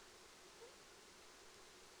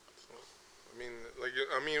 So, I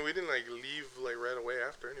mean, we didn't like leave like right away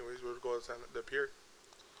after. Anyways, we would go to the pier.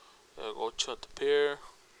 Yeah, go chill at the pier.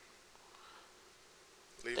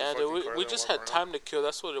 Leave Yeah, the dude, fucking car we there and just walk had around. time to kill.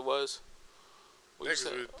 That's what it was. Yeah, because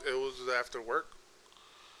it was after work.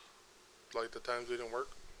 Like the times we didn't work.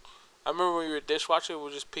 I remember when we were dishwashing,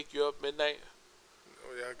 we'd just pick you up midnight.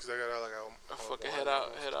 Oh yeah, because I got out like Or fucking head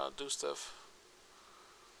out, and do stuff.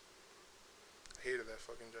 I hated that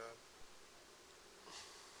fucking job.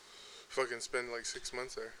 Fucking spend like 6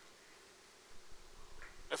 months there.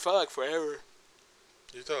 It felt like forever.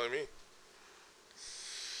 You're telling me.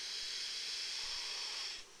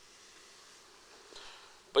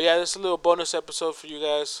 But yeah, this is a little bonus episode for you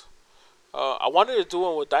guys. I wanted to do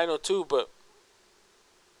one with Dino too, but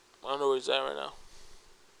I don't know where he's at right now.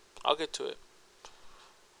 I'll get to it.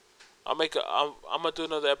 I'm gonna do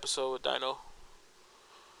another episode with Dino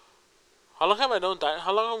How long have I known Dino?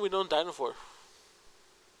 How long have we known Dino for?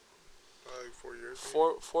 Like 4 years,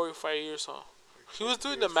 maybe. 4 or 5 years, huh? Like He was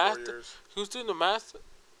doing the years, four math. years. He was doing the math.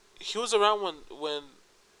 He was around when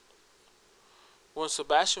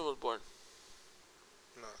Sebastian was born.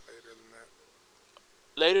 Not later than that.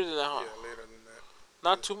 Later than that, huh? Yeah, later than that.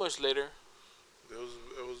 Not too much later. It was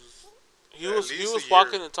He at was he least a was year.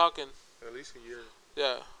 walking and talking. At least a year,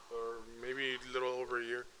 Yeah. or maybe a little over a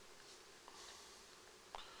year.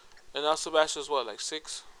 And now Sebastian's what, like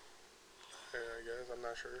 6? Yeah, I guess I'm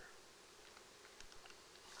not sure.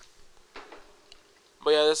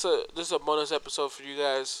 But yeah, this is a bonus episode for you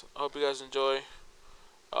guys. I hope you guys enjoy.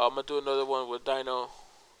 I'm gonna do another one with Dino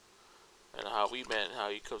and how we met and how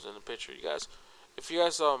he comes in the picture. You guys, if you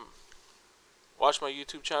guys watch my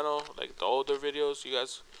YouTube channel, like the older videos, you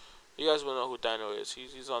guys will know who Dino is.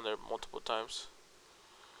 He's on there multiple times.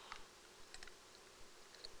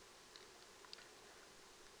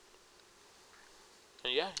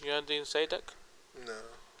 And yeah, you have anything to say, Deck? No.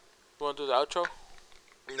 You want to do the outro?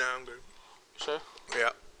 No, I'm good. Sure. Yeah.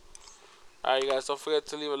 Alright, you guys, don't forget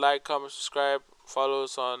to leave a like, comment, subscribe, follow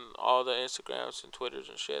us on all the Instagrams and Twitters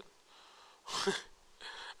and shit.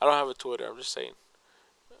 I don't have a Twitter. I'm just saying.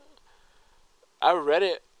 I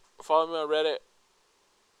Reddit. Follow me on Reddit.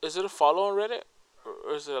 Is it a follow on Reddit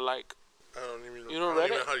or is it a like? I don't even. You don't I don't Reddit?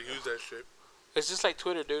 even know how to use that shit. It's just like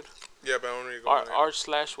Twitter, dude. Yeah, but I don't really go on it. R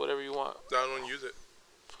slash whatever you want. I don't use it.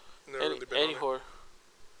 Never Any really been any on whore.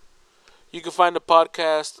 You can find the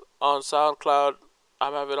podcast on SoundCloud.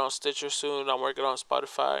 I'm having it on Stitcher soon. I'm working on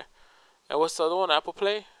Spotify. And what's the other one? Apple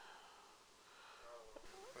Play. it.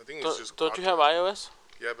 I think it's just. Don't you have podcast. iOS?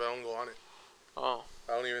 Yeah, but I don't go on it. Oh.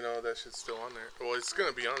 I don't even know if that shit's still on there. Well, it's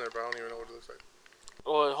gonna be on there, but I don't even know what it looks like.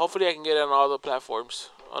 Well, hopefully I can get it on all the platforms,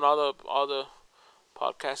 on all the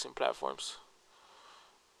podcasting platforms.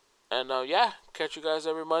 And yeah, catch you guys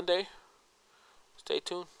every Monday. Stay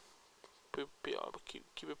tuned.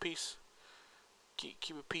 Keep it peace.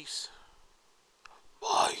 Keep it peace.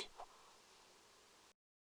 Bye.